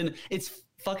 Like even it's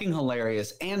fucking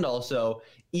hilarious, and also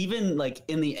even like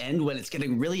in the end when it's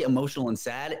getting really emotional and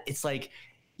sad, it's like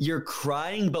you're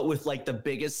crying but with like the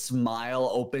biggest smile,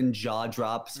 open jaw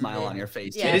drop smile on your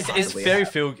face. Yeah. you It's possibly very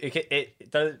have.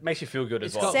 it makes you feel good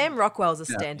as It's well. Sam Rockwell's a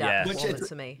standout Yeah. Which performance is-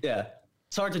 for me. Yeah.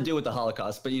 It's hard to do with the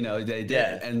Holocaust, but you know, they did.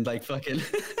 Yeah. And like fucking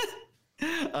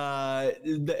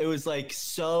it was like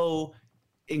so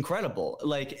incredible.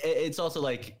 Like it's also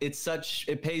like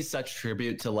it pays such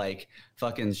tribute to like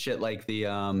fucking shit like the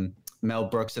Mel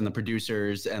Brooks and the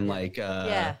producers and like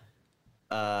like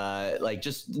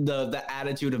just the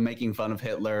attitude of making fun of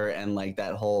Hitler and like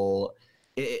that whole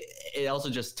it also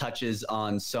just touches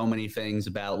on so many things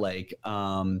about like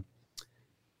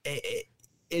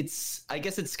it's I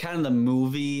guess it's kind of the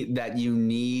movie that you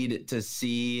need to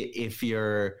see if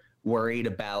you're worried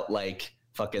about like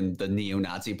fucking the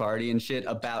neo-Nazi party and shit,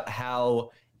 about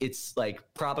how it's like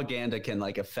propaganda can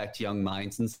like affect young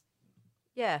minds and stuff.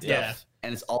 Yeah. Yeah.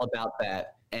 And it's all about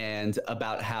that, and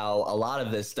about how a lot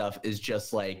of this stuff is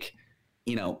just like,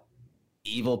 you know,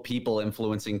 evil people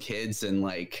influencing kids, and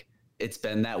like it's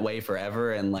been that way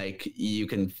forever, and like you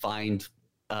can find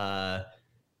a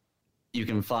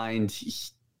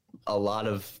lot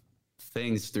of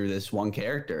things through this one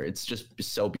character. It's just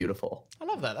so beautiful. I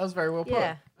love that. That was very well put.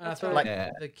 Yeah. And I That's feel right.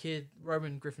 like the kid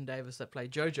Roman Griffin Davis that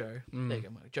played Jojo. There you go,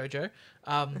 Jojo.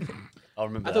 I'll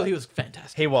remember. I thought that. he was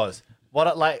fantastic. He was. What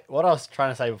I was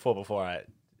trying to say before I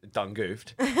done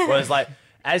goofed was like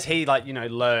as he like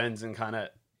learns and kind of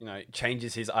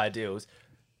changes his ideals,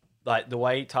 like the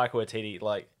way Taika Waititi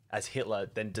like as Hitler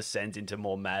then descends into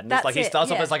more madness. That's like he it,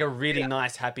 starts off yeah. as like a really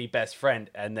nice happy best friend,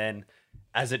 and then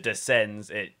as it descends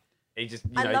he just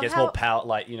I he love gets how- more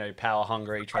power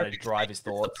hungry, trying to drive his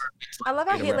thoughts. I love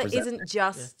how Freedom Hitler represent- isn't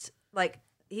just like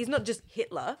he's not just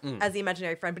Hitler as the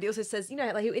imaginary friend, but he also says,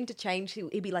 like he'll interchange.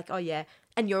 He'd be like, "Oh yeah,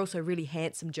 and you're also really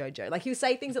handsome, Jojo." Like he'll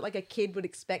say things that like a kid would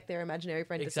expect their imaginary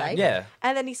friend Exactly. to say. Yeah.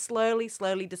 And then he slowly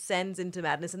descends into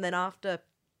madness, and then after,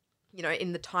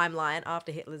 in the timeline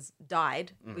after Hitler's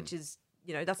died, which is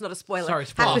that's not a spoiler. Sorry,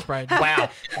 spoilers, Brad. Wow.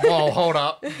 Whoa, hold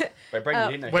up. Wait,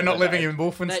 Brendan, you didn't know We're not Hitler living died. in They,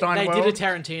 Wolfenstein they world. did a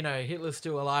Tarantino. Hitler's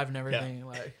still alive and everything.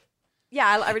 Like, Yeah,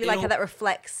 I really like know- how that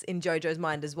reflects in Jojo's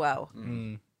mind as well.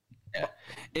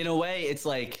 In a way, it's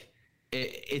like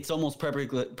it's almost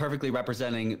perfectly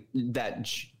representing that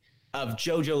of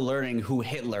Jojo learning who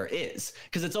Hitler is,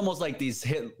 because it's almost like these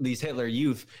Hitler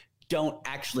youth don't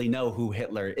actually know who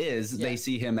Hitler is. They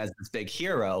see him as this big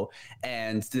hero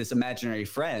and this imaginary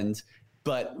friend.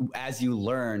 But as you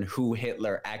learn who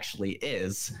Hitler actually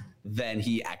is, then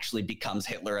he actually becomes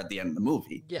Hitler at the end of the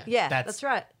movie. yeah. Yeah, That's- that's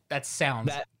right. That sounds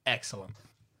That- excellent.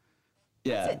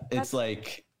 Yeah, it. it's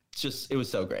like it was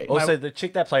so great. Also, the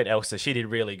chick that played Elsa, she did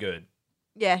really good.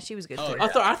 Yeah, she was good too. I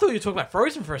thought you were talking about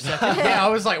Frozen for a second. Yeah, I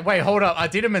was like, wait, hold up.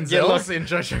 Idina Menzel look. in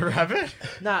Jojo Rabbit.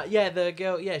 Nah, yeah, the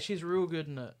girl, yeah, she's real good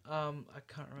in it. I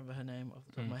can't remember her name off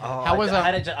the top of my head. How was,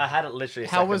 I had it literally.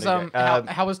 How was second ago.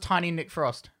 how was Tiny Nick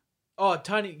Frost? Oh,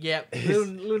 Tony, yeah,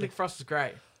 Little Nick Frost is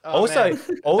great. also, man. That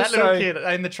little also, kid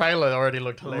in the trailer already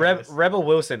looked hilarious. Rebel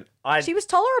Wilson. She was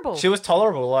tolerable. She was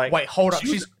tolerable. Like Wait, hold up. She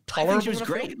She's was, I tolerable. think she was in the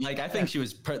film? great. Like I think she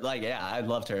was I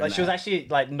loved her. in Like she was that. actually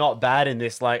like not bad in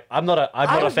this. Like I'm not a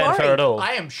was fan of her worried. at all.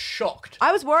 I am shocked.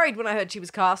 I was worried when I heard she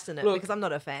was cast in it Look, because I'm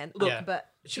not a fan. look, but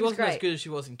She was wasn't great. as good as she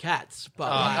was in Cats, but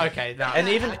like, Okay, no. And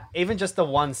even just the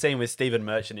one scene with Stephen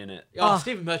Merchant in it.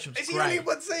 Stephen Merchant's is he great. only in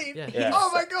one scene? Yeah. Yeah.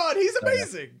 Oh my god, he's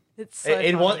amazing. It's so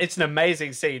funny. It's an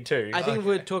amazing scene too. I think if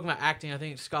we're talking about acting, I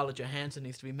think Scarlett Johansson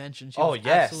needs to be mentioned. She Oh, was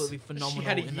yes. absolutely phenomenal. She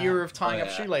had a in year that. of tying Oh, up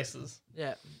yeah. shoelaces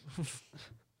Yeah.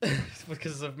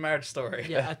 because of Marriage Story.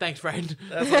 Yeah, thanks, Braden.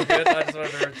 That's all good. I just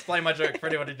wanted to explain my joke for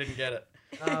anyone who didn't get it.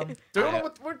 Do we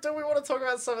want to talk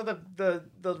about some of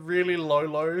the really low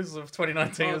lows of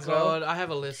 2019 Oh as well? god, I have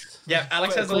a list. Yeah,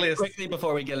 Alex has a list. Quickly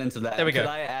before we get into that, There we go. could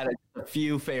I add a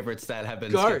few favorites that have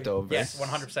been Go. skipped over? Yes,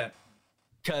 100%.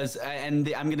 Because I'm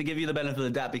going to give you the benefit of the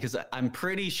doubt because I'm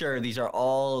pretty sure these are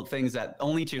all things that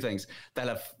only two things that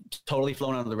have totally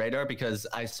flown under the radar. Because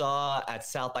I saw at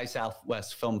South by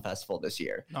Southwest Film Festival this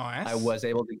year, Nice. I was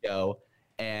able to go,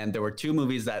 and there were two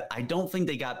movies that I don't think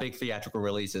they got big theatrical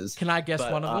releases. Can I guess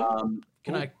but, one of them?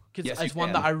 Can I? Because yes, it's you one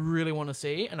can. that I really want to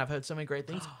see, and I've heard so many great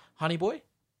things. Honey Boy.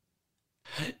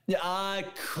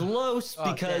 Close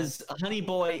Oh, because Honey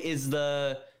Boy is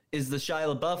the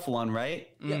Shia LaBeouf one, right?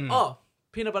 Yeah. Oh,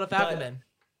 Peanut Butter Falcon. But- Then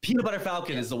Peanut Butter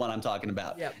Falcon is the one I'm talking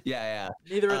about. Yep. Yeah.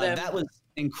 neither of them. That was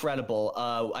incredible.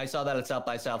 I saw that at South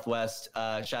by Southwest.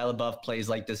 Shia LaBeouf plays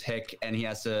like this hick, and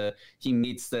he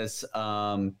meets this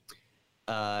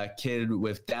kid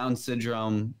with Down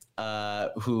syndrome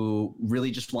who really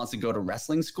just wants to go to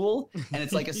wrestling school, and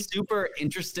it's like a super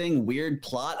interesting, weird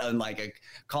plot and like a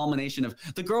culmination of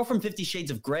the girl from 50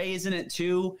 Shades of Grey, isn't it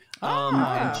too?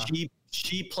 And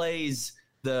she plays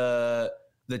the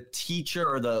teacher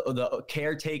or the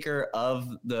caretaker of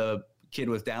the kid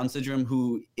with Down syndrome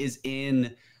who is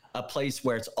in a place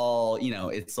where it's all,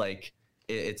 it's like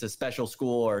it's a special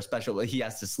school or he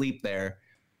has to sleep there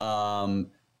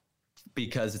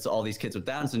because it's all these kids with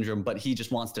Down syndrome, but he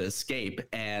just wants to escape,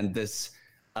 and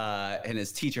and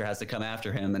his teacher has to come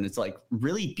after him, and it's like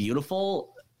really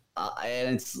beautiful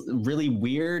and it's really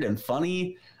weird and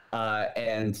funny.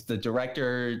 And the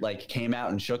director came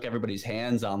out and shook everybody's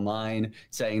hands online,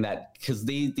 saying that because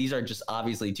these are just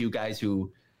obviously two guys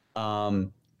who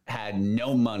had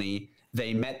no money.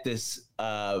 They met this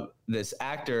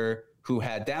actor who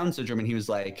had Down syndrome, and he was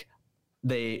like,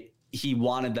 he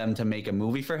wanted them to make a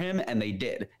movie for him, and they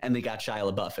did, and they got Shia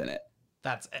LaBeouf in it.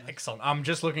 That's excellent. I'm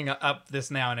just looking up this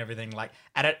now and everything. Like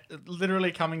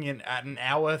literally coming in at an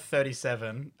hour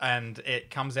 37, and it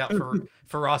comes out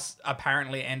for us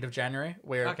apparently end of January,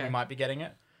 where Okay. we might be getting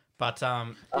it. But yeah,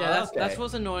 that's okay.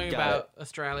 what's annoying Got about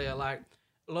Australia. Like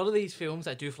a lot of these films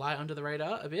that do fly under the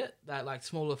radar a bit, that like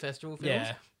smaller festival films,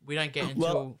 Yeah. we don't get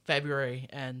until February.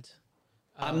 And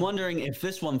I'm wondering if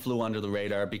this one flew under the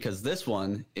radar because this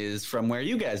one is from where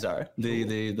you guys are,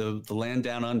 the land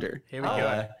down under. Here we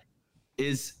go.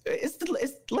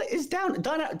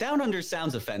 Down under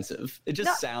sounds offensive. It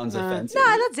just sounds offensive. No,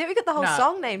 that's it. We got the whole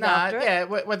song named after it. yeah,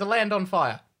 we're the land on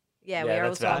fire. Yeah, Yeah, we are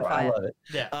that's also on about I fire. love it.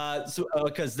 Yeah.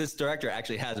 Because this director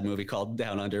actually has a movie called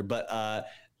Down Under, but have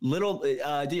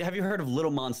you heard of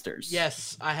Little Monsters?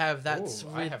 yes, I have. That's Ooh,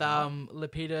 I with have not.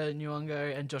 Lupita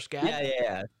Nyong'o and Josh Gad.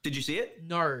 Yeah. Did you see it?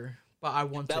 No, but I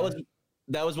want That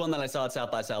to. was one that I saw at South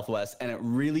by Southwest, and it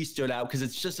really stood out because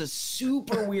it's just a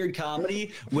super weird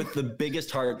comedy with the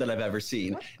biggest heart that I've ever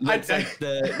seen. It's like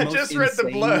the I most just read the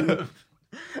insane- blurb.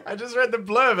 I just read the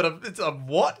blurb, and it's a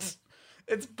what?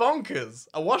 It's bonkers.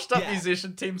 A washed-up Yeah.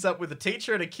 musician teams up with a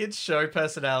teacher and a kids' show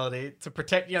personality to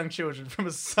protect young children from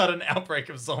a sudden outbreak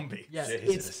of zombies. Yeah.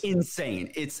 It's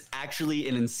insane. It's actually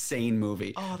an insane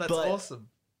movie. Oh, that's But, awesome.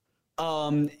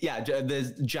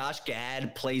 The Josh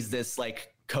Gad plays this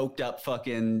like coked up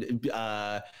fucking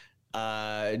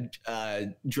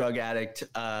drug addict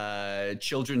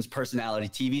children's personality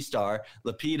TV star.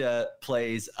 Lupita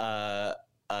plays a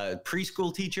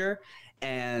preschool teacher,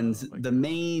 and the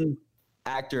main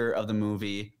actor of the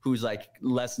movie, who's like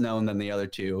less known than the other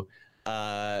two,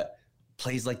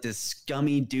 plays like this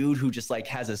scummy dude who just like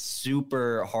has a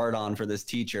super hard on for this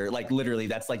teacher. Like literally,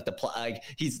 that's like the plot. Like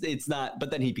it's not, but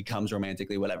then he becomes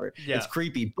romantically whatever. Yeah. It's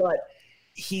creepy, but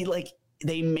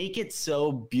they make it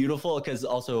so beautiful because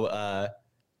also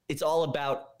it's all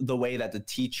about the way that the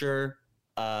teacher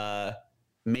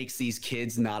makes these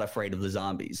kids not afraid of the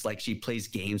zombies. Like she plays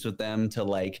games with them to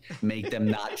like make them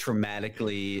not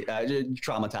traumatically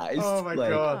traumatized. Oh my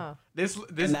Like, god. This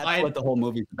and that's what the whole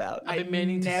movie's about. I've been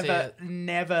meaning to see it.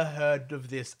 never heard of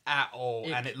this at all,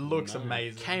 and it looks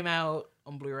amazing. Came out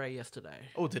on Blu-ray yesterday.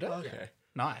 Oh, did it? Okay.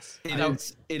 Nice.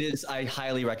 It is. I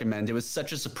highly recommend. It was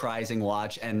such a surprising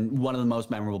watch and one of the most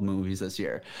memorable movies this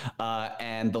year.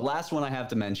 And the last one I have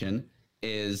to mention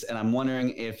is, and I'm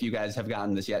wondering if you guys have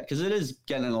gotten this yet, because it is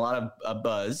getting a lot of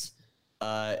buzz,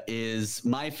 is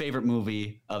my favorite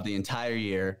movie of the entire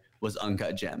year, was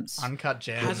Uncut Gems. Uncut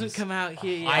Gems. Hasn't come out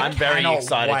here yet. I I'm very cannot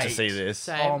excited to wait. see this.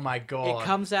 Same. Oh my god. It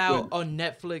comes out on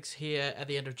Netflix here at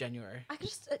the end of January.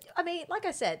 I mean, like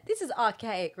I said, this is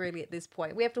archaic really at this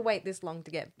point. We have to wait this long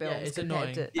to get films it's compared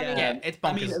annoying. to... Yeah, it's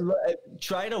I bonkers. mean,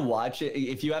 try to watch it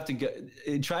if you have to go.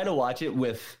 Try to watch it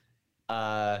with.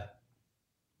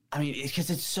 I mean, because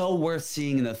it's so worth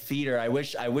seeing in the theater. I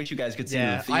wish you guys could see it in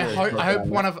Yeah, the theater.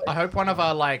 I hope one of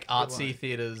our like artsy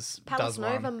theaters Palace does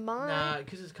Nova one. might. Nah,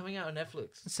 because it's coming out on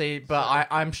Netflix. See, but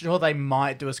I'm sure they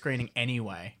might do a screening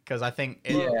anyway because I think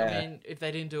it, Yeah. I mean, if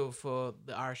they didn't do it for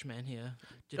The Irishman here,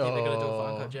 do you think they're going to do it for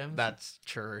Uncut Gems? That's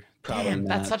true. Probably Damn,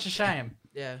 that's not. such a shame.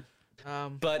 Yeah.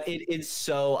 But it's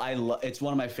so it's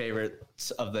one of my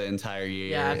favorites of the entire year.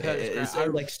 Yeah, I've heard it's great.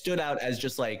 It like stood out as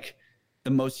just like the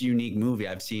most unique movie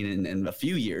I've seen in a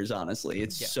few years. Honestly,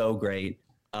 it's so great.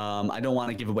 I don't want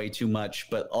to give away too much,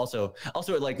 but also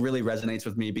it like really resonates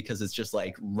with me because it's just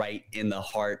like right in the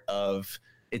heart of.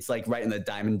 It's like right in the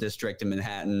Diamond District in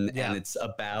Manhattan, and it's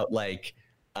about like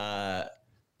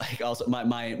also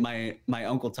my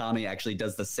Uncle Tommy actually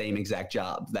does the same exact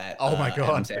job that Oh my God.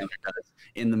 Adam Sandler does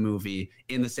in the movie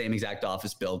in the same exact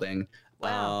office building.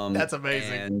 Wow. That's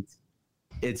amazing. And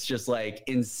it's just like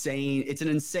insane. It's an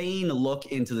insane look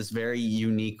into this very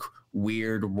unique,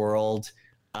 weird world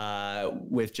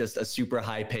with just a super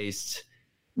high paced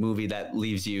movie that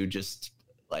leaves you just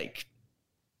like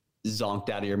zonked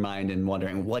out of your mind and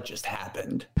wondering what just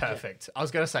happened. Perfect. I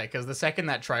was gonna say because the second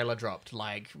that trailer dropped,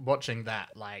 like watching that,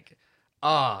 like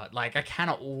I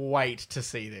cannot wait to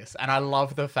see this, and I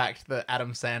love the fact that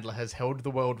Adam Sandler has held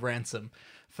the world ransom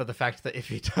for the fact that if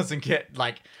he doesn't get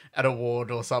like an award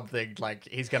or something, like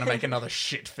he's gonna make another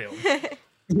shit film.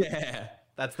 Yeah.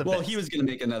 That's the Well, best. he was going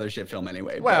to make another shit film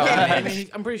anyway. Well, but- I mean,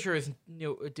 I'm pretty sure his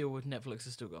deal with Netflix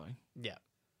is still going. Yeah,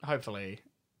 hopefully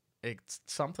it's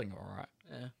something all right.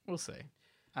 Yeah. We'll see.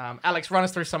 Alex, run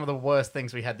us through some of the worst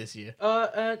things we had this year.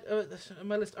 That's on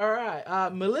my list. All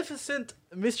right. Maleficent,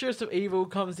 Mistress of Evil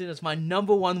comes in as my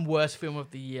 #1 worst film of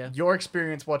the year. Your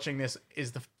experience watching this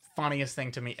is the funniest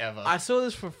thing to me ever. I saw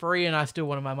this for free and I still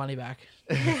wanted my money back.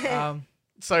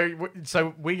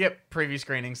 So we get preview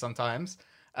screenings sometimes.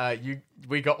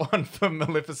 We got one for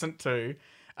Maleficent 2.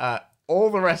 All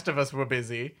the rest of us were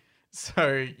busy.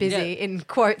 So Busy in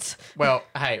quotes. well,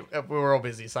 hey, we were all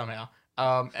busy somehow.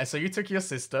 And so you took your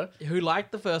sister. Who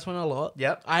liked the first one a lot.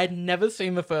 Yep. I had never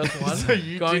seen the first one. So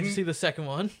you going to didn't- see the second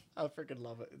one. I freaking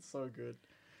love it. It's so good.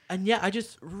 And yeah, I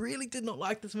just really did not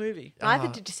like this movie. Neither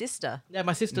did your sister. Yeah,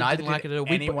 my sister Neither didn't like it at all.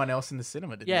 anyone else in the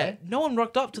cinema, did Yeah, they? no one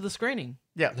rocked up to the screening.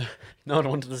 Yeah. No one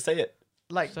wanted to see it.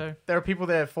 Like So- there are people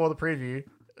there for the preview.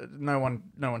 No one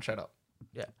showed up.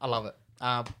 Yeah. I love it.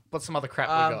 What's some other crap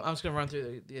we got? I'm just gonna run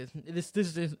through this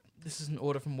is an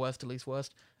order from worst to least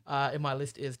worst. In my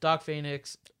list is Dark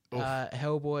Phoenix,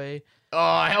 Hellboy,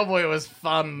 Oh, Hellboy was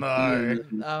fun though.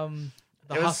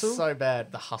 The It was Hustle, so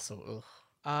bad. The Hustle.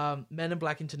 Ugh. Men in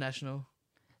Black International.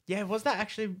 Yeah, was that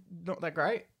actually not that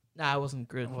great? Nah, it wasn't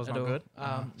good. It was at not all. good?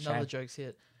 None shame. of the jokes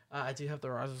hit. I do have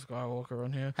the Rise of Skywalker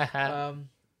on here.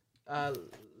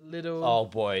 Little. Oh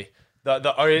boy,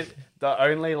 the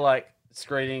only like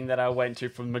screening that I went to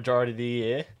for the majority of the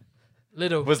year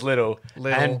Little. was Little.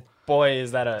 And boy,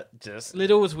 is that a just.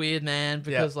 Little was weird, man,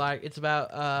 because like it's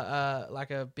about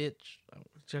like a bitch.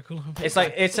 It's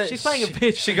like she's playing a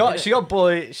bitch.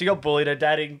 She got bullied. Her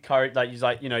dad encouraged he's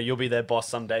like you'll be their boss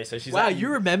someday. So she's wow, like, you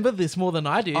remember this more than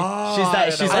I do.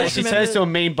 she turns to a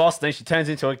mean boss, then she turns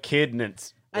into a kid, and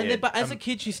it's And then, weird. but as a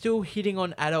kid, she's still hitting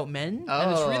on adult men,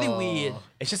 and it's really weird.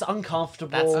 It's just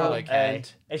uncomfortable. That's not okay.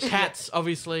 And it's Cats,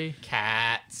 obviously.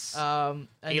 Cats. And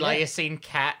Eli, yeah. you seen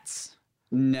Cats?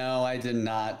 No, I did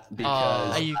not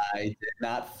because Are you- I did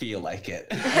not feel like it.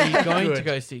 Are you going to Good.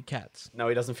 go see Cats? No,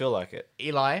 he doesn't feel like it.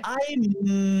 Eli,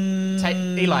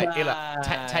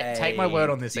 Take take my word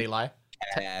on this, Eli.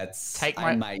 Cats. Take I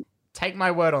my- might. Take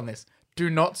my word on this. Do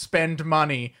not spend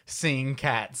money seeing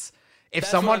Cats. If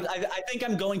That's someone, what I think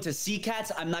I'm going to see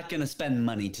Cats. I'm not going to spend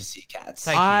money to see Cats.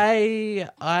 Thank you.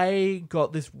 I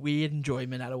got this weird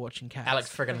enjoyment out of watching Cats.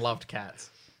 Alex friggin' loved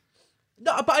Cats.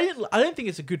 No, but I don't think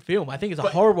it's a good film. I think it's a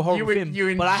horrible film.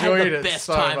 you but I had enjoyed the it best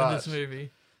so time in much. this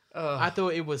movie. I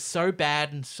thought it was so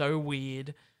bad and so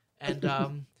weird, and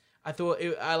I thought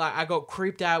I got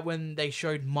creeped out when they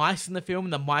showed mice in the film,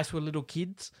 and the mice were little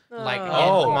kids. Like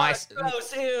Oh. mice.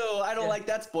 Gross, ew. I don't like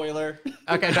that spoiler.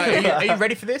 Okay, no, are you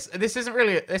ready for this? This isn't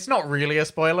really. It's not really a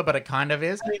spoiler, but it kind of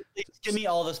is. Give me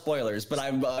all the spoilers, but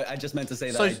I just meant to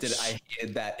say that So- I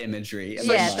hid that imagery. in So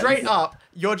my Yeah, mind. straight up,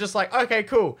 you're just like, okay,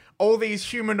 cool. All these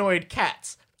humanoid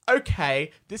cats.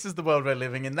 Okay, this is the world we're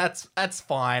living in. That's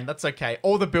fine. That's okay.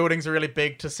 All the buildings are really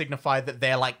big to signify that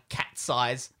they're like cat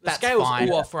size. The That's scale's fine.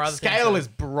 all off for other things, Scale though. is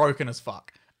broken as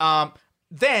fuck.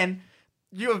 Then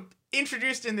you're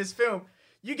introduced in this film.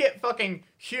 You get fucking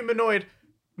humanoid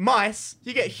mice.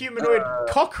 You get humanoid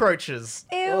cockroaches.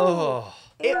 Ew. Oh.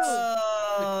 It's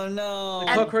Oh no!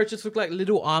 Cockroaches look like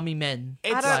little army men.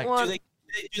 It's I don't like- want.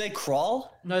 Do they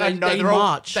crawl? No, they they're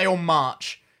march. They all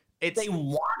march. It's They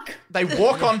walk. they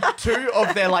walk on 2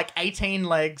 of their like 18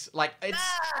 legs. Like it's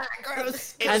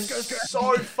Gross. it's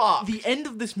so fucked. The end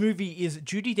of this movie is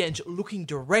Judi Dench looking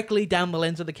directly down the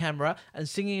lens of the camera and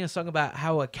singing a song about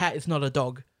how a cat is not a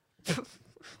dog.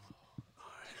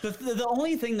 The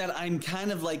only thing that I'm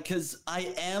kind of like, because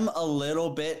I am a little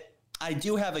bit, I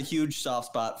do have a huge soft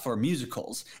spot for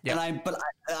musicals, Yeah.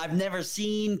 I've never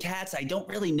seen Cats. I don't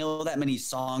really know that many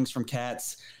songs from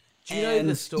Cats. Do you know the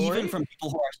And story? Even from people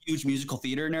who are huge musical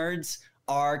theater nerds,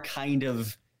 are kind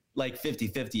of like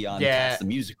 50-50 on Yeah. Cats the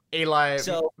musical. Eli,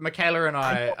 So- Michaela and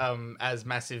I, as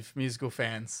massive musical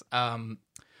fans,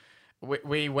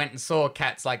 we went and saw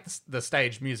Cats, like the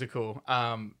stage musical,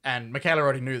 and Michaela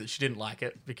already knew that she didn't like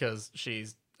it because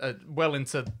she's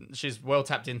well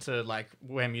tapped into like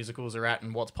where musicals are at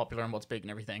and what's popular and what's big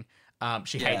and everything.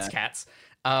 She hates Cats.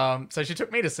 So she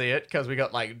took me to see it because we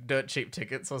got like dirt cheap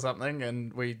tickets or something,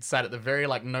 and we sat at the very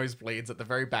like nosebleeds at the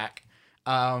very back.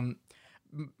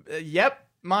 Yep,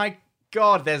 my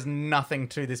God, there's nothing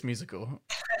to this musical.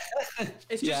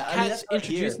 It's just Yeah, I mean, cats that's what I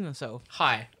hear. introducing themselves.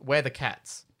 Hi, we're the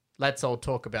Cats. Let's all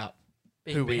talk about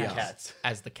Being who we big are cats.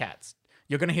 as the Cats.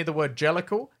 You're going to hear the word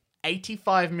Jellicle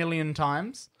 85 million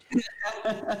times.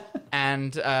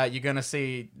 And you're going to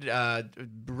see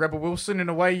Rebel Wilson in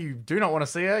a way you do not want to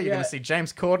see her. You're Yeah. going to see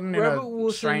James Corden in Rebel a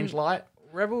Wilson- strange light.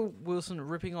 Rebel Wilson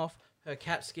ripping off her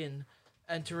cat skin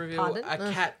and to reveal Pardon?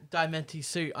 a cat Diamante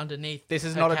suit underneath. This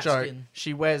is her not a cat joke. skin.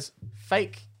 She wears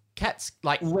fake cats,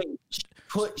 like Wait,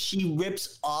 she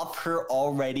rips off her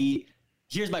already.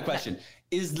 Here's my question: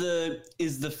 Is the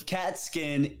cat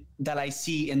skin that I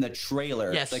see in the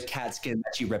trailer Yes. the cat skin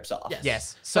that she rips off? Yes.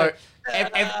 Yes. So,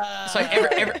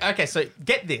 okay. So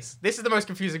get this. This is the most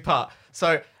confusing part.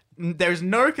 So there's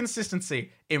no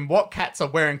consistency in what cats are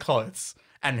wearing clothes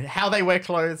and how they wear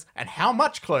clothes and how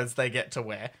much clothes they get to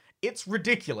wear. It's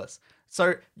ridiculous.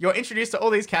 So you're introduced to all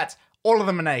these cats. All of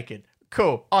them are naked.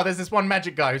 Cool. Oh, there's this one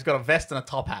magic guy who's got a vest and a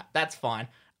top hat. That's fine.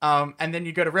 And then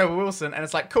you go to Rebel Wilson, and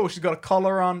it's like, cool, she's got a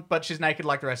collar on, but she's naked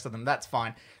like the rest of them. That's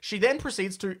fine. She then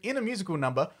proceeds to, in a musical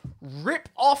number, rip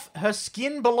off her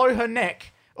skin below her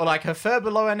neck, or like her fur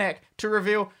below her neck, to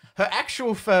reveal her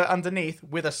actual fur underneath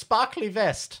with a sparkly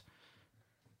vest.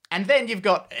 And then you've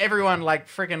got everyone like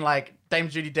freaking like Dame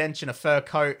Judi Dench in a fur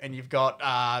coat, and you've got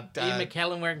Ian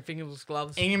McKellen wearing fingerless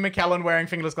gloves. Ian McKellen wearing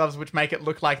fingerless gloves, which make it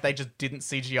look like they just didn't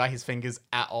CGI his fingers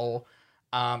at all.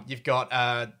 You've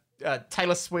got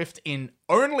Taylor Swift in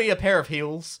only a pair of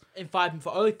heels. For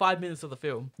only 5 minutes of the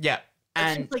film. Yeah.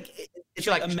 And It's she,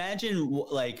 like, like- imagine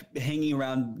like hanging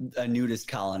around a nudist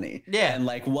colony, Yeah. and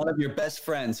like one of your best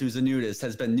friends who's a nudist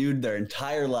has been nude their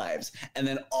entire lives, and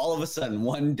then all of a sudden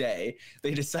one day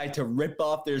they decide to rip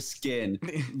off their skin,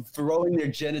 throwing their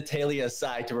genitalia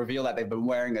aside to reveal that they've been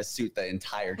wearing a suit the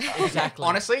entire time. Exactly.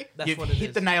 honestly, That's you've what it hit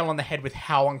is. the nail on the head with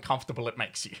how uncomfortable it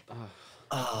makes you.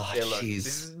 Oh, Yeah, look, jeez.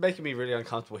 this is making me really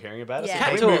uncomfortable hearing about it. Yeah. So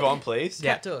can we Cat move talk. on, please?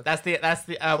 Yeah, talk. that's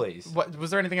the. Please. What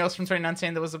was there anything else from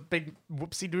 2019 that was a big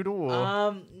whoopsie doodle? Or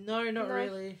No, not No.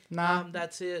 really. Nah.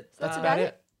 That's it. that's about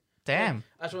it. Damn.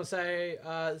 I just want to say,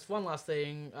 there's one last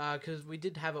thing, because we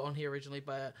did have it on here originally,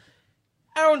 but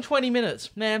hour and 20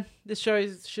 minutes. Man, this show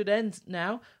should end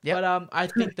now. Yep. But I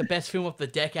think the best film of the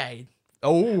decade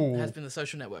Oh, has been The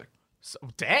Social Network. so,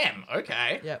 damn.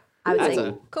 Okay. Yep. I would That's say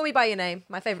a Call Me by Your Name,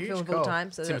 my favorite huge film of all call.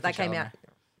 time. So Timothée that came out.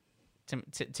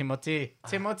 Chalamet. Timothy.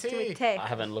 Timothy. Tay. I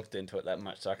haven't looked into it that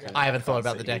much, so I can't. I haven't thought can't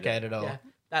about the see either. decade at all. Yeah.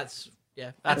 That's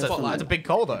That's a Spotlight. that's a big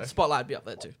call though. Spotlight be up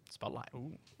there too. Spotlight.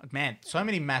 Ooh. Man, so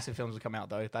many massive films have come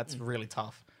out though. That's really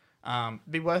tough.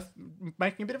 Be worth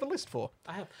making a bit of a list for.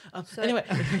 I have. Anyway,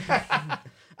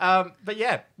 But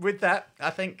yeah, with that, I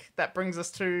think that brings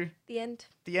us to The end.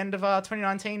 the end of our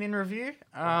 2019 in review.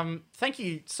 Thank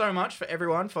you so much for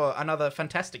everyone for another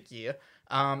fantastic year.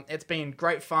 It's been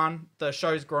great fun. The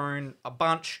show's grown a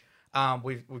bunch.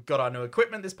 We've got our new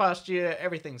equipment this past year.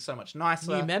 Everything's so much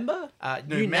nicer. new member?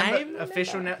 New member, name?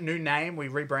 official new name. We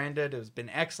rebranded. It's been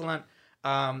excellent.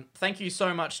 Thank you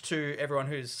so much to everyone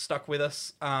who's stuck with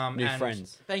us. New and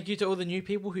friends. Thank you to all the new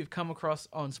people who've come across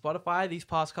on Spotify these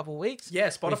past couple of weeks. Yeah,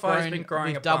 Spotify's been growing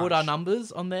We've a doubled bunch. our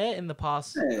numbers on there in the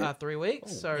past 3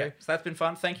 weeks. So Yeah, so that's been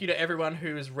fun. Thank you to everyone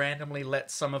who's randomly let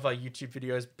some of our YouTube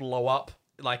videos blow up.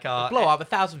 Like blow up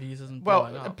 1,000 views isn't Well,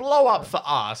 blowing up. blow up for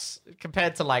us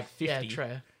compared to like 50. Yeah,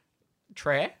 true.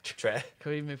 Tre. Tre.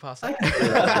 Can we move past I that? can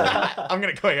figure out that. I'm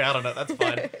gonna call you out on it. That's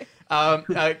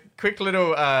fine. Quick little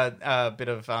bit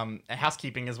of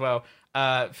housekeeping as well.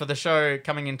 For the show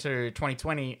coming into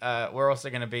 2020, we're also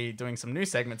going to be doing some new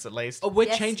segments at least. Oh, we're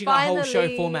Yes, changing our whole show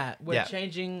finally. format. We're Yeah.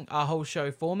 changing our whole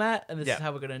show format, and this Yeah. is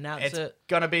how we're going to announce It's it.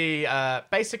 going to be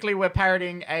basically we're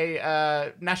parodying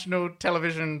a national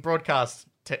television broadcast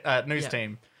news Yeah.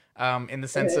 team. In the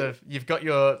sense of you've got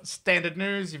your standard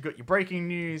news, you've got your breaking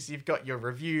news, you've got your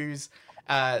reviews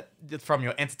from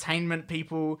your entertainment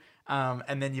people,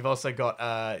 and then you've also got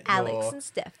Alex your and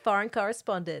Steph, foreign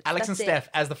correspondents. Alex and That's it. Steph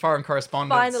as the foreign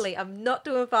correspondents. Finally, I'm not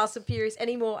doing Fast and Furious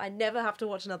anymore. I never have to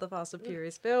watch another Fast and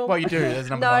Furious film. Well, you do. There's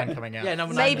number No. 9 coming out. Yeah,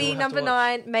 number 9. Maybe we'll have to number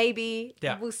watch. 9, maybe.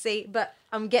 Yeah. We'll see. But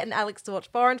I'm getting Alex to watch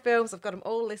foreign films. I've got them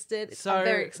all listed. So I'm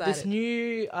very excited. this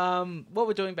new, what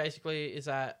we're doing basically is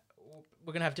that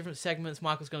we're going to have different segments.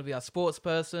 Michael's going to be our sports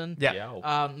person.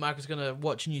 Yeah. Michael's going to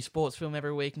watch a new sports film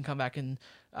every week and come back and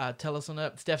tell us on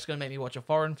it. Steph's going to make me watch a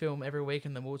foreign film every week,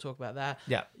 and then we'll talk about that.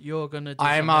 Yeah. You're going to do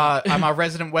I'm something- a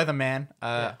resident weatherman.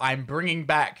 Yeah. I'm bringing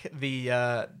back the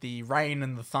rain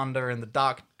and the thunder and the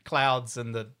dark clouds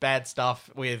and the bad stuff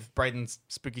with Braden's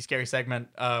spooky scary segment,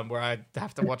 where I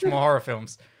have to watch more horror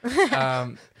films.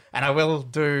 And I will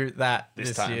do that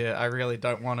this time. year. I really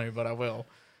don't want to, but I will.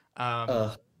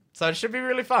 So it should be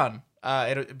really fun.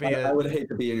 It'll be I would hate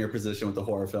to be in your position with the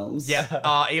horror films.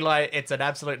 yeah. Eli, it's an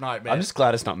absolute nightmare. I'm just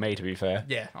glad it's not me, to be fair.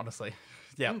 yeah, honestly,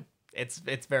 yeah. It's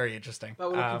very interesting.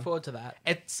 But we're looking forward to that.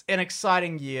 It's an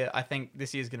exciting year. I think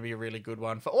this year's going to be a really good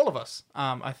one for all of us.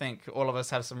 I think all of us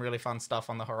have some really fun stuff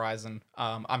on the horizon.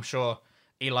 I'm sure,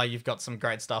 Eli, you've got some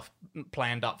great stuff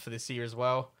planned up for this year as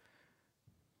well.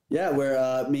 Yeah,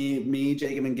 where me,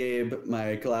 Jacob, and Gabe,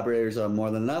 my collaborators on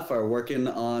More Than Enough, are working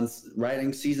on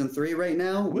writing season 3 right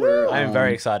now. I'm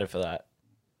very excited for that.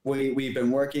 We've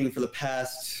been working for the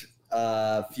past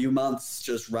few months,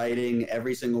 just writing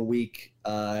every single week,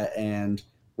 and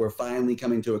we're finally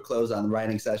coming to a close on the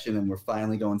writing session, and we're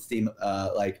finally going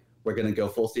we're gonna go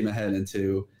full steam ahead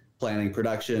into planning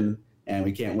production, and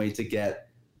we can't wait to get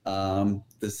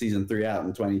the season 3 out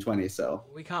in 2020. So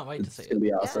We can't wait to see it's gonna it.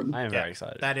 be awesome. I am Yeah, very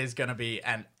excited. That is going to be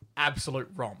an absolute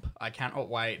romp. I cannot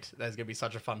wait. There's going to be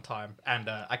such a fun time. And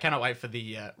I cannot wait for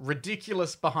the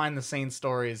ridiculous behind-the-scenes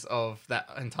stories of that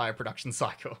entire production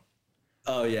cycle.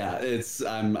 Oh yeah,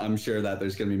 I'm sure that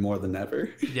there's gonna be more than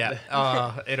ever. Yeah,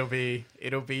 it'll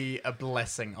be a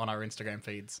blessing on our Instagram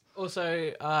feeds.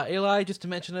 Also, Eli, just to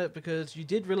mention it, because you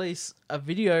did release a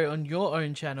video on your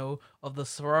own channel of the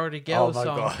Sorority Girls my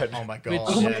song. God. Oh my Which- god!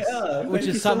 Oh my yes. Yeah, Which thank is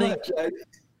you so something- much.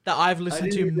 That I've I listened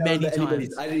didn't to even know many that anybody-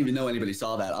 times. I didn't even know anybody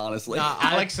saw that, honestly. Nah,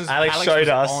 Alex Alex showed was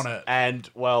us, on it. and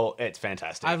well, it's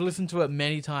fantastic. I've listened to it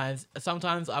many times.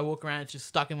 Sometimes I walk around, it's just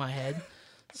stuck in my head.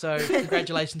 So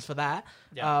congratulations for that.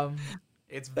 Yeah.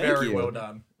 It's Thank very you. well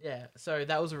done. Yeah. So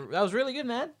that was really good,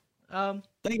 man.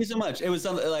 Thank you so much. It was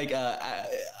something like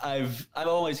I've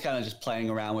always kind of just playing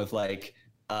around with like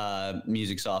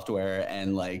music software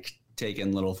and like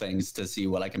taking little things to see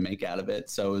what I can make out of it.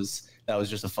 So that was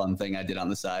just a fun thing I did on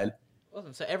the side.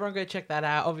 Awesome. So everyone go check that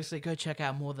out. Obviously, go check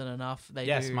out More Than Enough. They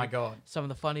Yes, do my god. some of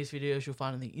the funniest videos you'll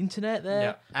find on the internet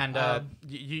there. Yeah, and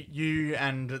you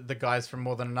and the guys from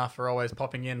More Than Enough are always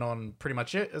popping in on pretty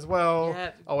much it as well.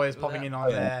 Yeah, always do popping that. in on Oh,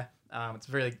 yeah. there. It's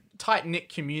a really tight knit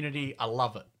community. I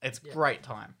love it. It's great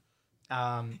time.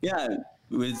 Yeah,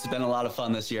 it's been a lot of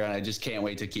fun this year, and I just can't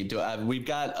wait to keep doing it. We've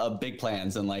got big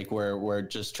plans, and like we're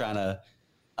just trying to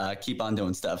keep on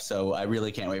doing stuff. So I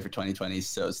really can't wait for 2020.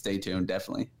 So stay tuned,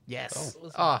 definitely. Yes.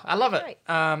 Awesome. Oh, I love it. Great.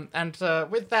 And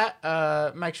with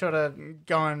that, make sure to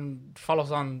go and follow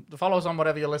us on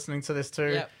whatever you're listening to this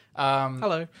to. Yep.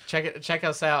 Hello. Check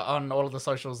us out on all of the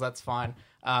socials. That's fine.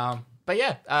 But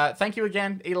yeah, thank you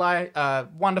again, Eli.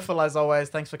 Wonderful as always.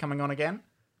 Thanks for coming on again.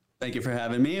 Thank you for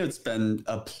having me. It's been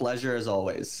a pleasure as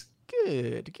always.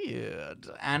 Good.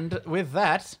 And with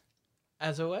that,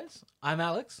 As always, I'm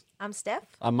Alex. I'm Steph.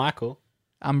 I'm Michael.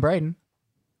 I'm Braden.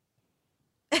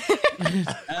 I'm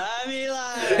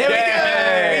Eli. There we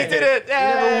go. We did it. We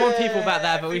never warn people about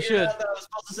that, but we should. I was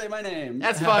supposed to say my name.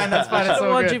 That's fine. It's I don't all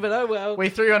want good. you, but oh well. We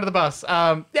threw you under the bus.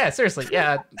 Yeah, seriously.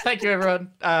 Yeah. Thank you,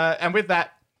 everyone. And with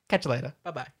that, catch you later.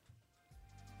 Bye bye.